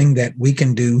 There's something that we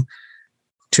can do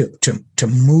to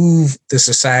move the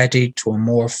society to a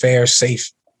more fair,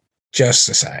 safe, just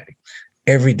society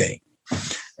every day.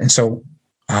 And so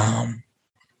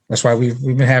that's why we've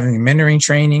been having the mentoring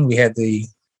training. We had the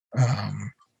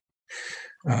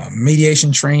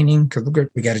mediation training, because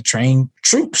we got to train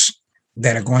troops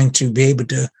that are going to be able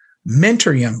to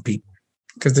mentor young people.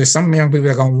 because there's some young people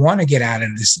that are going to want to get out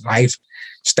of this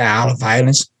lifestyle of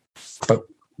violence, but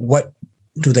what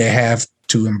do they have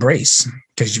to embrace?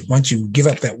 Because once you give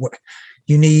up that, what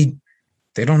you need,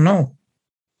 they don't know.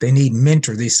 They need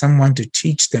mentor. They need someone to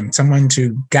teach them, someone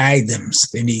to guide them.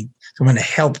 They need someone to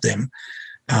help them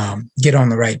get on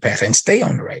the right path and stay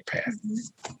on the right path.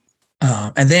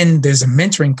 And then there's a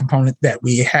mentoring component that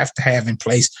we have to have in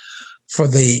place for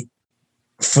the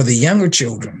younger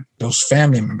children, those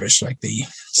family members, like the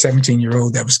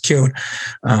 17-year-old that was killed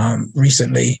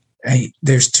recently.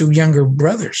 There's two younger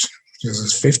brothers. There's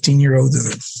a 15-year-old,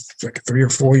 like a 3 or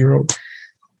 4-year-old.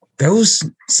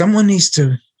 Someone needs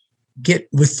to get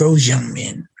with those young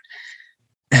men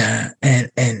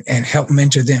and help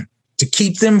mentor them to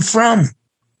keep them from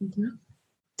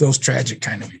those tragic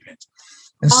kind of events.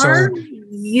 And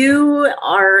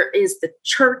is the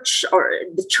church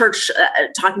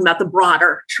talking about the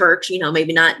broader church,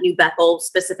 maybe not New Bethel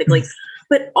specifically,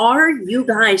 but are you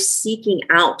guys seeking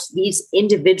out these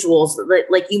individuals?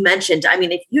 Like you mentioned, I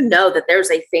mean, if you know that there's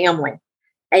a family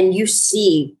and you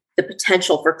see the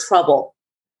potential for trouble,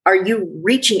 are you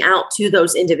reaching out to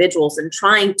those individuals and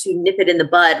trying to nip it in the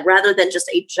bud rather than just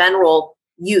a general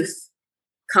youth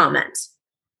comment?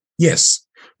 Yes,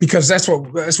 because that's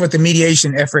what the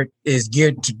mediation effort is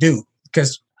geared to do.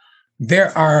 Because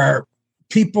there are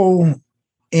people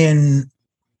in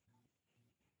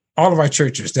all of our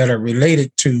churches that are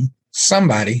related to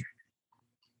somebody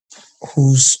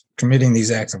who's committing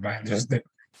these acts of violence.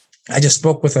 I just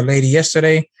spoke with a lady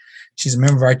yesterday. She's a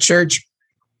member of our church.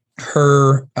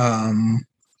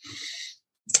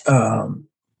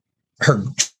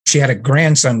 She had a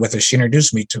grandson with her. She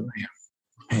introduced me to him,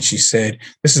 and she said,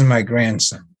 "This is my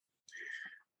grandson."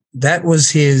 That was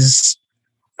his.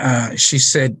 She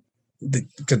said,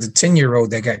 because the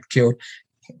 10-year-old that got killed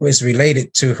was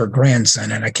related to her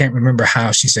grandson, and I can't remember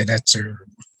how. She said that's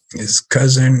his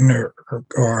cousin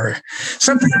or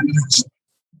something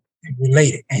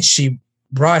related, and she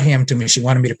brought him to me. She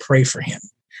wanted me to pray for him,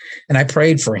 and I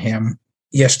prayed for him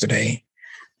yesterday.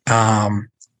 And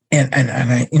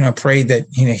I prayed that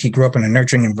he grew up in a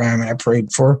nurturing environment. I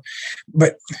prayed for,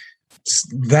 but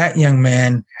that young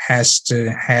man has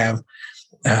to have,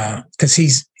 because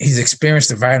he's experienced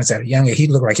the violence at a young age. He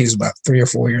looked like he was about 3 or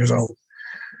 4 years old.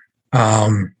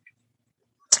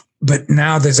 But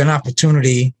now there's an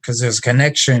opportunity because there's a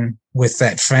connection with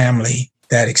that family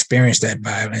that experienced that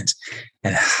violence,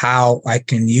 and how I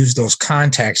can use those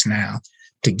contacts now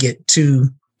to get to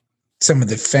some of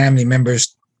the family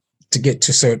members, to get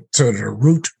to sort of the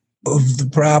root of the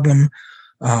problem,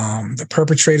 the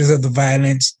perpetrators of the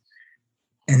violence.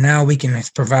 And now we can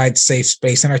provide safe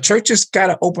space. And our church has got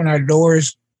to open our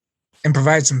doors and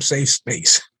provide some safe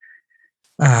space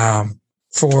to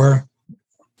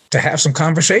have some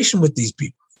conversation with these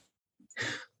people.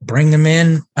 Bring them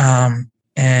in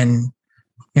and,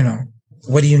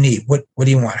 what do you need? What do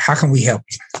you want? How can we help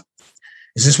you?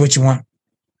 Is this what you want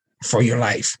for your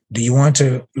life? Do you want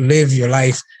to live your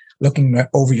life looking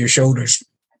over your shoulders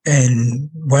and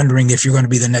wondering if you're going to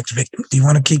be the next victim? Do you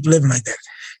want to keep living like that?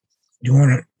 Do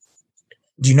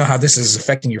you know how this is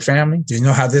affecting your family? Do you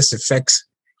know how this affects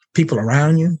people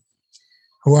around you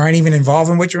who aren't even involved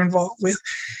in what you're involved with?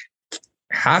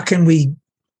 How can we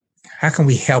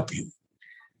help you?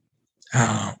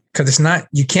 Because it's not,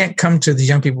 you can't come to the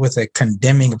young people with a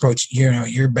condemning approach.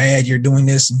 You're bad, you're doing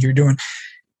this and you're doing,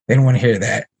 they don't want to hear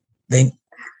that. They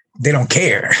don't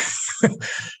care.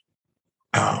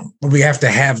 But we have to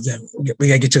have them. We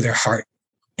got to get to their heart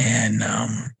and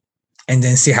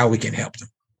then see how we can help them.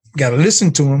 Got to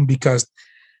listen to them, because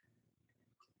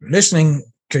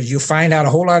you find out a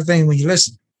whole lot of things when you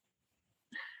listen.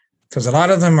 Because a lot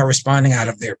of them are responding out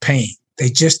of their pain. They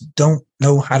just don't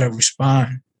know how to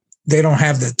respond. They don't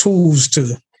have the tools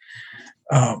to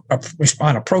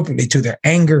respond appropriately to their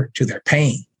anger, to their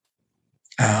pain.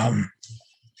 And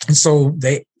so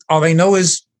all they know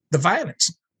is the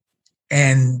violence.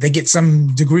 And they get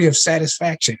some degree of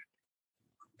satisfaction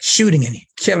shooting and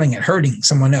killing and hurting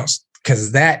someone else,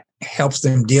 because that helps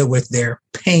them deal with their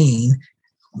pain.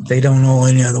 They don't know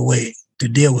any other way to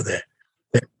deal with it.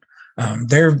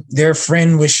 Their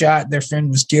friend was shot, their friend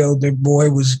was killed, their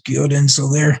boy was killed, and so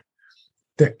they're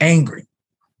angry,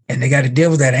 and they got to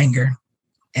deal with that anger,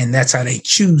 and that's how they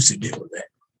choose to deal with it,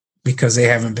 because they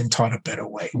haven't been taught a better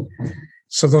way.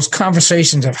 So those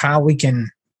conversations of how we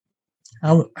can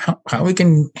help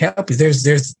you,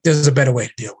 there's a better way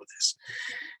to deal with this.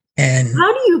 And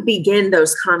how do you begin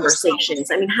those conversations?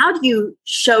 I mean, how do you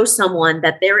show someone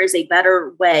that there is a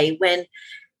better way when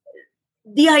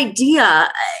the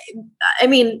idea, I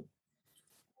mean,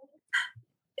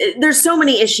 there's so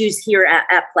many issues here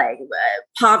at play,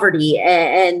 poverty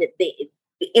and the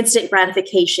instant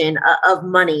gratification of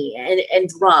money and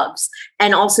drugs,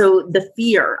 and also the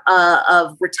fear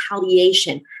of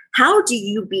retaliation. How do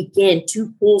you begin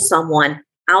to pull someone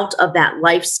out of that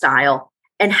lifestyle?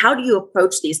 And how do you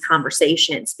approach these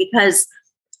conversations? Because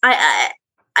I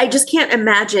just can't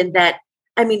imagine that.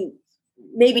 I mean,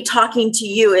 maybe talking to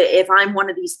you, if I'm one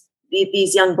of these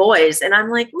young boys, and I'm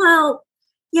like, well,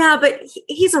 yeah, but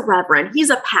he's a reverend, he's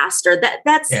a pastor.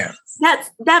 That's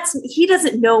he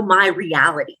doesn't know my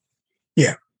reality.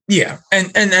 Yeah,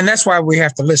 and that's why we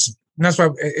have to listen. And that's why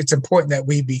it's important that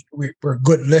we're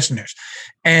good listeners,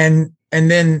 and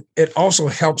then it also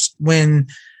helps when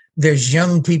there's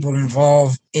young people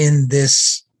involved in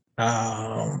this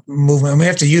movement. And we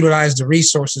have to utilize the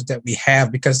resources that we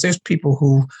have, because there's people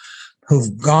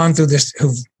who've gone through this,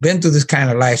 who've been through this kind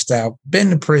of lifestyle,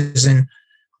 been to prison,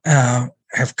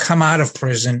 have come out of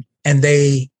prison, and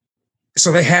they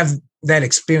have that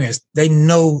experience. They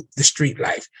know the street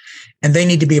life, and they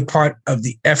need to be a part of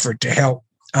the effort to help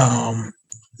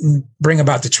bring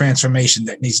about the transformation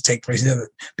that needs to take place.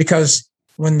 Because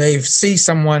when they see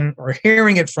someone, or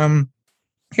hearing it from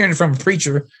a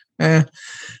preacher,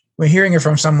 we're hearing it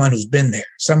from someone who's been there,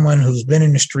 someone who's been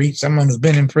in the street, someone who's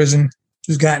been in prison,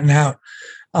 who's gotten out,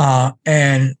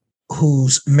 and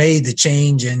who's made the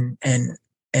change and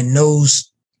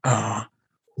knows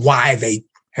why they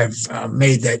have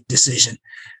made that decision.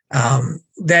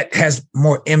 That has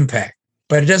more impact,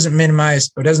 but it doesn't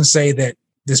minimize, or doesn't say that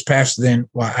this pastor then,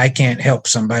 well, I can't help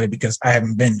somebody because I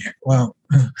haven't been there. Well,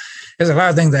 there's a lot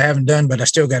of things I haven't done, but I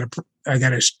got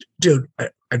to still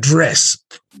address.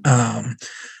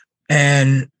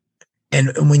 And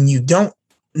when you don't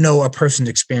know a person's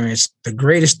experience, the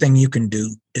greatest thing you can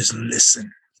do is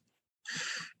listen.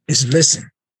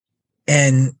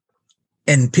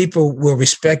 And people will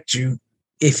respect you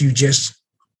if you just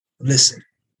listen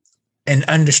and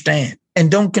understand, and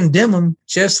don't condemn them.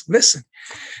 Just listen,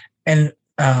 and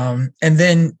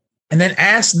then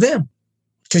ask them,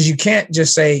 because you can't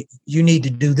just say you need to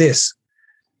do this.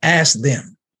 Ask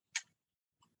them.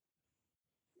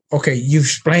 Okay, you've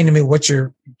explained to me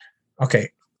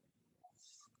okay.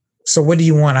 So what do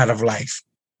you want out of life?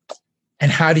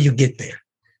 And how do you get there?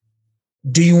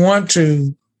 Do you want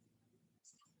to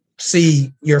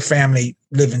see your family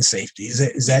live in safety?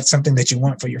 Is that something that you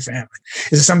want for your family?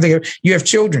 Is it something, you have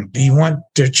children? Do you want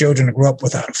their children to grow up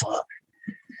without a father?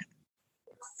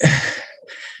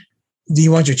 Do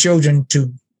you want your children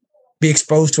to be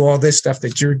exposed to all this stuff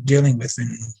that you're dealing with and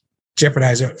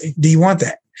jeopardize it? Do you want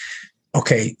that?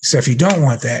 Okay, so if you don't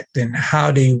want that, then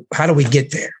how do we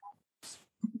get there?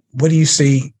 What do you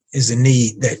see is the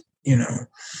need that,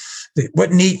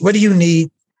 what do you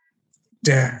need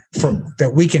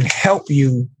that we can help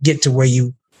you get to where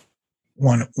you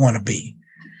want to be?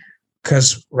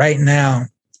 Because right now,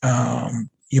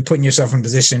 you're putting yourself in a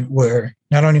position where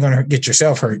not only going to get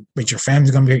yourself hurt, but your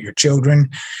family's going to be hurt, your children,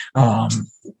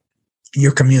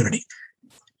 your community.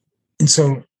 And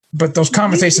so, but those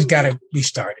conversations got to be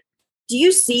started. Do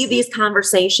you see these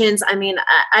conversations? I mean,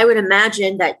 I would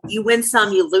imagine that you win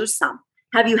some, you lose some.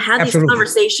 Have you had Absolutely. These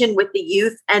conversations with the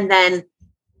youth, and then,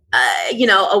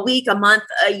 a week, a month,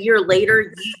 a year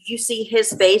later, you see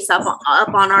his face up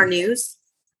on our news?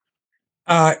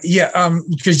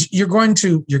 Because you're going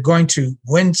to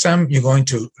win some, you're going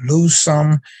to lose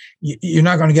some. You're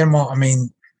not going to get them all. I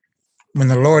mean, when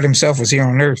the Lord himself was here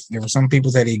on earth, there were some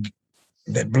people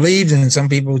that believed, and some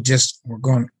people just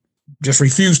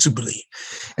refused to believe.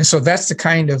 And so that's the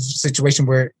kind of situation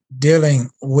we're dealing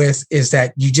with, is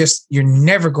that you're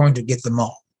never going to get them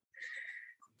all,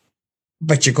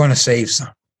 but you're going to save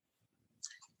some.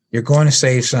 You're going to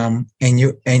save some, and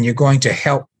you're going to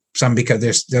help some, because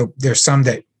there's some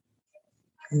that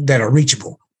are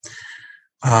reachable.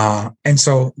 And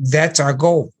so that's our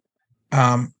goal.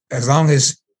 As long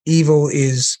as evil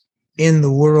is in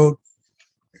the world,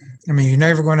 I mean, you're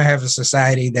never going to have a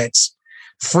society that's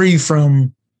free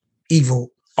from evil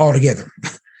altogether.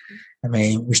 I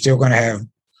mean, we're still going to have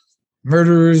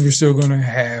murderers. We're still going to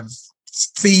have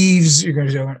thieves. You're going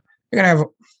to have,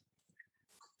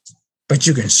 but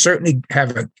you can certainly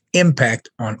have an impact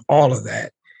on all of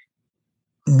that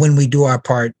when we do our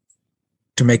part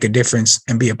to make a difference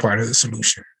and be a part of the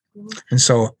solution. And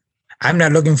so I'm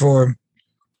not looking for,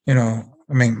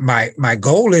 my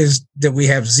goal is that we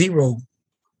have zero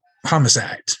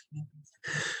homicides.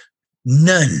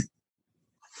 None.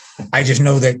 I just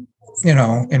know that,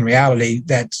 in reality,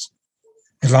 that's,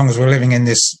 as long as we're living in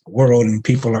this world and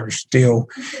people are still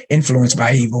influenced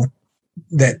by evil,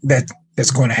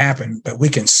 that's going to happen. But we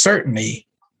can certainly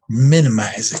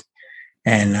minimize it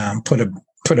and put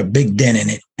a big dent in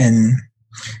it and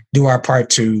do our part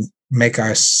to make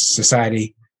our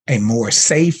society a more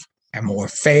safe, a more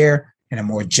fair, and a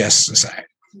more just society.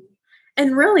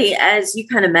 And really, as you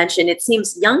kind of mentioned, it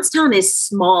seems Youngstown is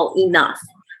small enough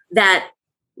that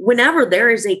whenever there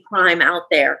is a crime out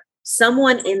there,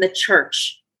 someone in the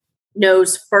church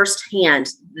knows firsthand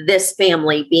this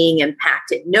family being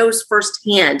impacted, knows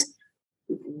firsthand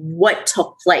what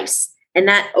took place. And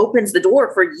that opens the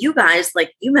door for you guys,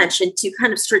 like you mentioned, to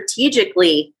kind of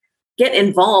strategically get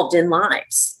involved in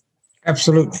lives.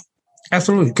 Absolutely.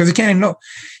 Absolutely. Because you can't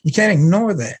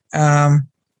ignore that.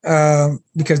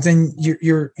 Because then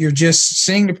you're just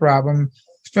seeing the problem,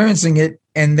 experiencing it,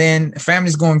 and then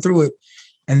family's going through it,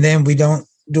 and then we don't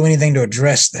do anything to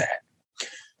address that.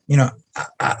 You know,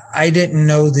 I didn't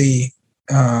know the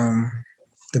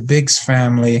Biggs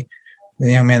family,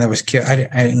 the young man that was killed. I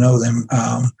didn't know them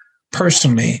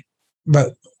personally,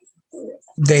 but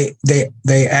they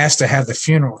asked to have the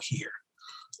funeral here.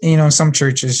 And, you know, some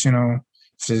churches, you know,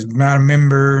 if there's not a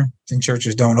member, then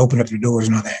churches don't open up the doors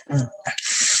and all that.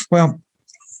 Well,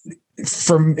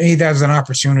 for me, that was an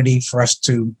opportunity for us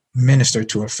to minister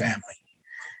to a family.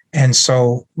 And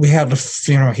so we had the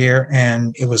funeral here,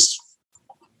 and it was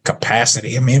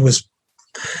capacity. We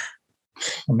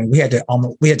had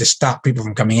to stop people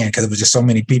from coming in because it was just so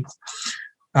many people.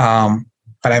 But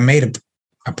I made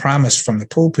a promise from the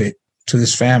pulpit to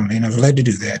this family, and I was led to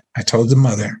do that. I told the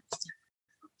mother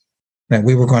that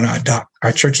we were going to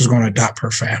our church was going to adopt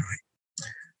her family.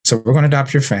 So we're going to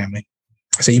adopt your family.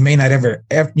 So you may not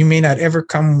ever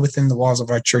come within the walls of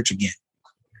our church again,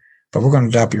 but we're going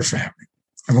to adopt your family,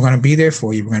 and we're going to be there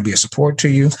for you. We're going to be a support to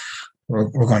you. We're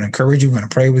going to encourage you. We're going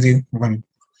to pray with you.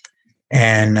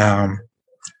 And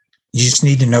you just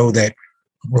need to know that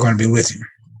we're going to be with you.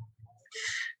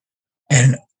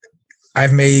 And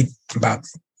I've made about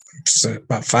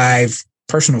 5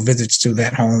 personal visits to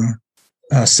that home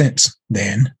since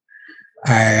then.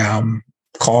 I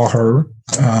call her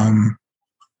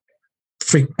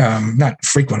not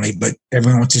frequently, but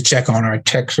everyone wants to check on her. I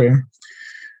text her.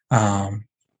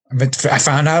 But I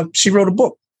found out she wrote a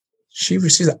book.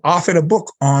 She's authored a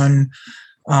book on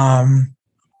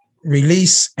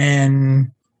release,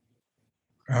 and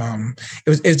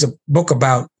it's a book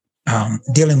about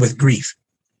dealing with grief,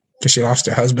 because she lost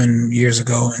her husband years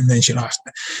ago, and then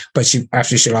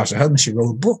after she lost her husband, she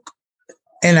wrote a book,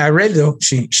 and I read it.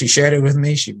 She shared it with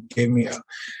me. She gave me a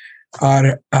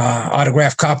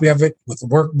autographed copy of it with the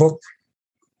workbook,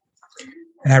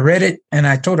 and I read it, and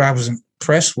I told her I was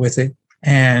impressed with it,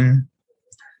 and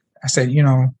I said, you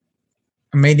know,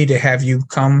 I may need to have you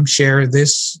come share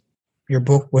your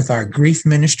book with our grief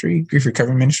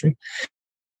recovery ministry,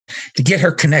 to get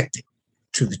her connected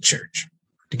to the church,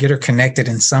 to get her connected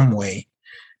in some way,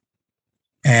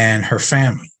 and her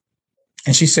family.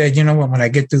 And she said, you know what, when I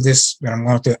get through this, I'm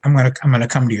going to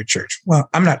come to your church. Well,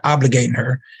 I'm not obligating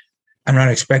her. I'm not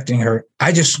expecting her.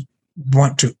 I just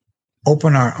want to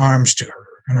open our arms to her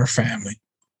and her family,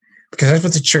 because that's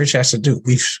what the church has to do.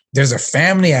 There's a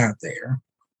family out there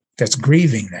that's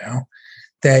grieving now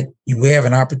that we have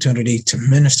an opportunity to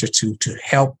minister to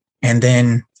help, and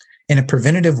then in a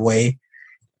preventative way,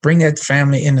 bring that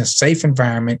family in a safe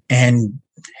environment and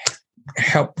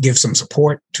help give some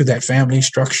support to that family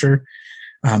structure.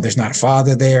 There's not a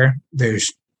father there.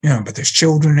 But there's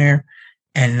children there,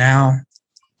 and now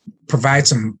provide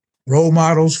some role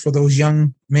models for those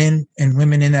young men and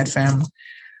women in that family.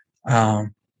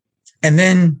 And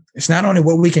then it's not only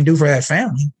what we can do for that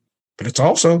family, but it's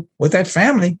also what that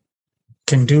family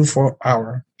can do for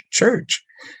our church,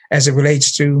 as it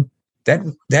relates to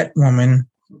that woman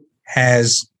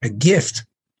has a gift.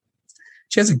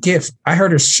 She has a gift. I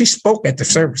heard her. She spoke at the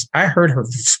service. I heard her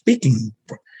speaking.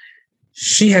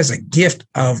 She has a gift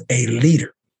of a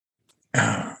leader,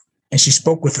 and she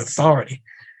spoke with authority.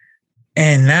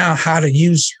 And now, how to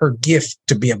use her gift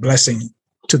to be a blessing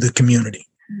to the community.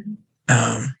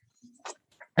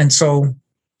 And so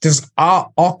there's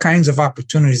all kinds of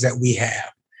opportunities that we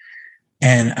have.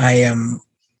 And I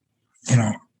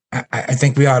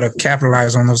think we ought to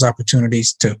capitalize on those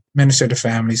opportunities to minister to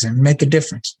families and make a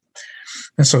difference.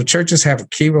 And so churches have a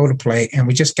key role to play, and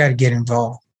we just got to get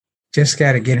involved.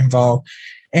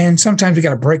 And sometimes we got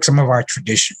to break some of our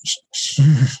traditions,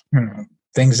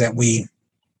 things that we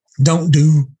don't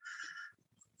do,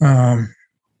 and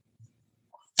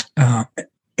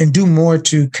do more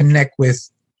to connect with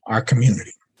our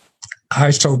community. I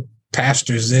always told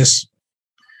pastors this: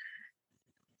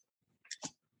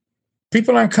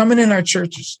 people aren't coming in our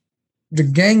churches. The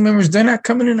gang members, they're not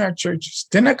coming in our churches.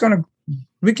 They're not going to,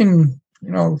 we can,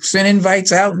 send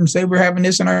invites out and say we're having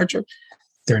this in our church.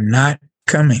 They're not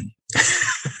coming.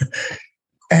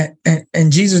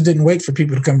 And Jesus didn't wait for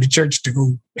people to come to church to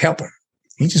go help him.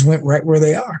 He just went right where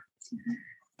they are.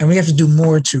 And we have to do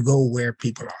more to go where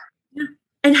people are. Yeah.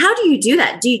 And how do you do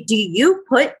that?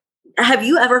 Have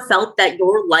you ever felt that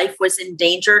your life was in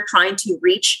danger trying to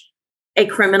reach a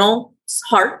criminal's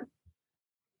heart?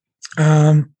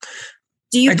 Do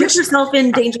you put yourself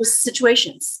in dangerous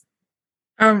situations?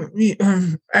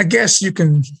 I guess you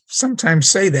can sometimes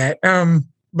say that.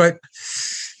 But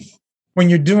when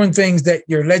you're doing things that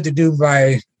you're led to do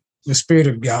by the Spirit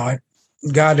of God,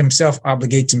 God himself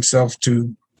obligates himself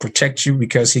to protect you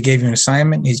because he gave you an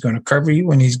assignment. He's going to cover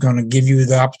you and he's going to give you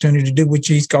the opportunity to do what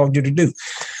he's called you to do.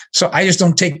 So I just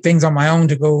don't take things on my own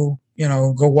to go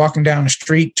walking down the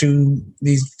street to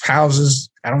these houses.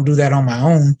 I don't do that on my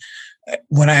own.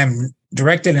 When I am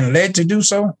directed and led to do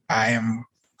so, I am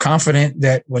confident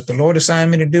that what the Lord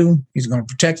assigned me to do, he's going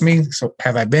to protect me. So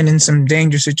have I been in some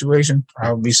dangerous situation?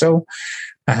 Probably so.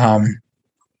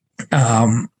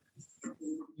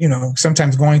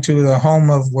 Sometimes going to the home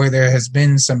of where there has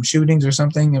been some shootings or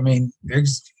something. I mean,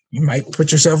 you might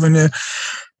put yourself in the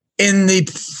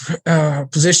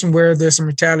position where there's some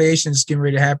retaliation that's getting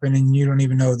ready to happen and you don't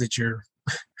even know that you're.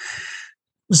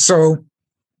 So,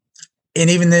 and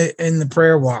even in the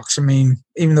prayer walks, I mean,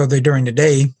 even though they're during the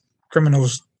day,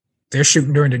 criminals, they're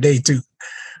shooting during the day too.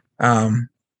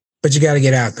 But you got to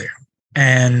get out there.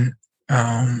 And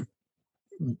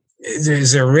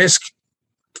is there a risk?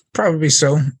 Probably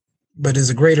so, but there's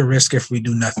a greater risk if we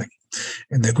do nothing.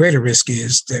 And the greater risk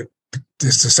is that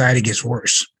the society gets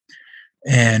worse.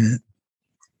 And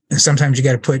sometimes you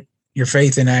got to put your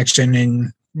faith in action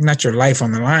and not your life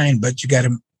on the line, but you got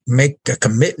to make a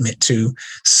commitment to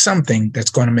something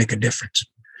that's going to make a difference.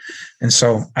 And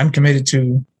so I'm committed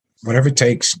to whatever it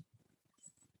takes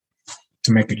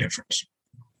to make a difference.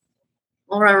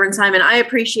 Well, Reverend Simon, I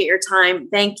appreciate your time.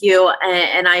 Thank you.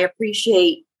 And I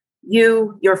appreciate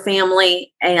you, your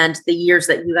family, and the years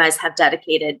that you guys have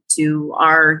dedicated to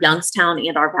our Youngstown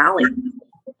and our Valley.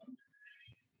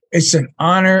 It's an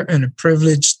honor and a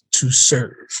privilege to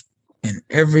serve. And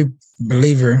every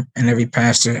believer and every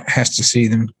pastor has to see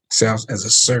themselves as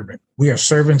a servant. We are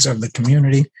servants of the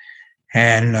community,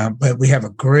 but we have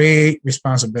a great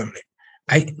responsibility.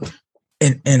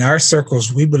 In our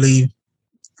circles, we believe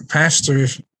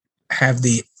pastors have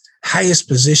the highest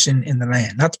position in the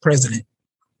land, not the president.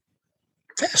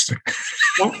 Pastor.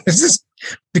 It's just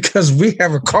because we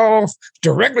have a call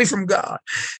directly from God.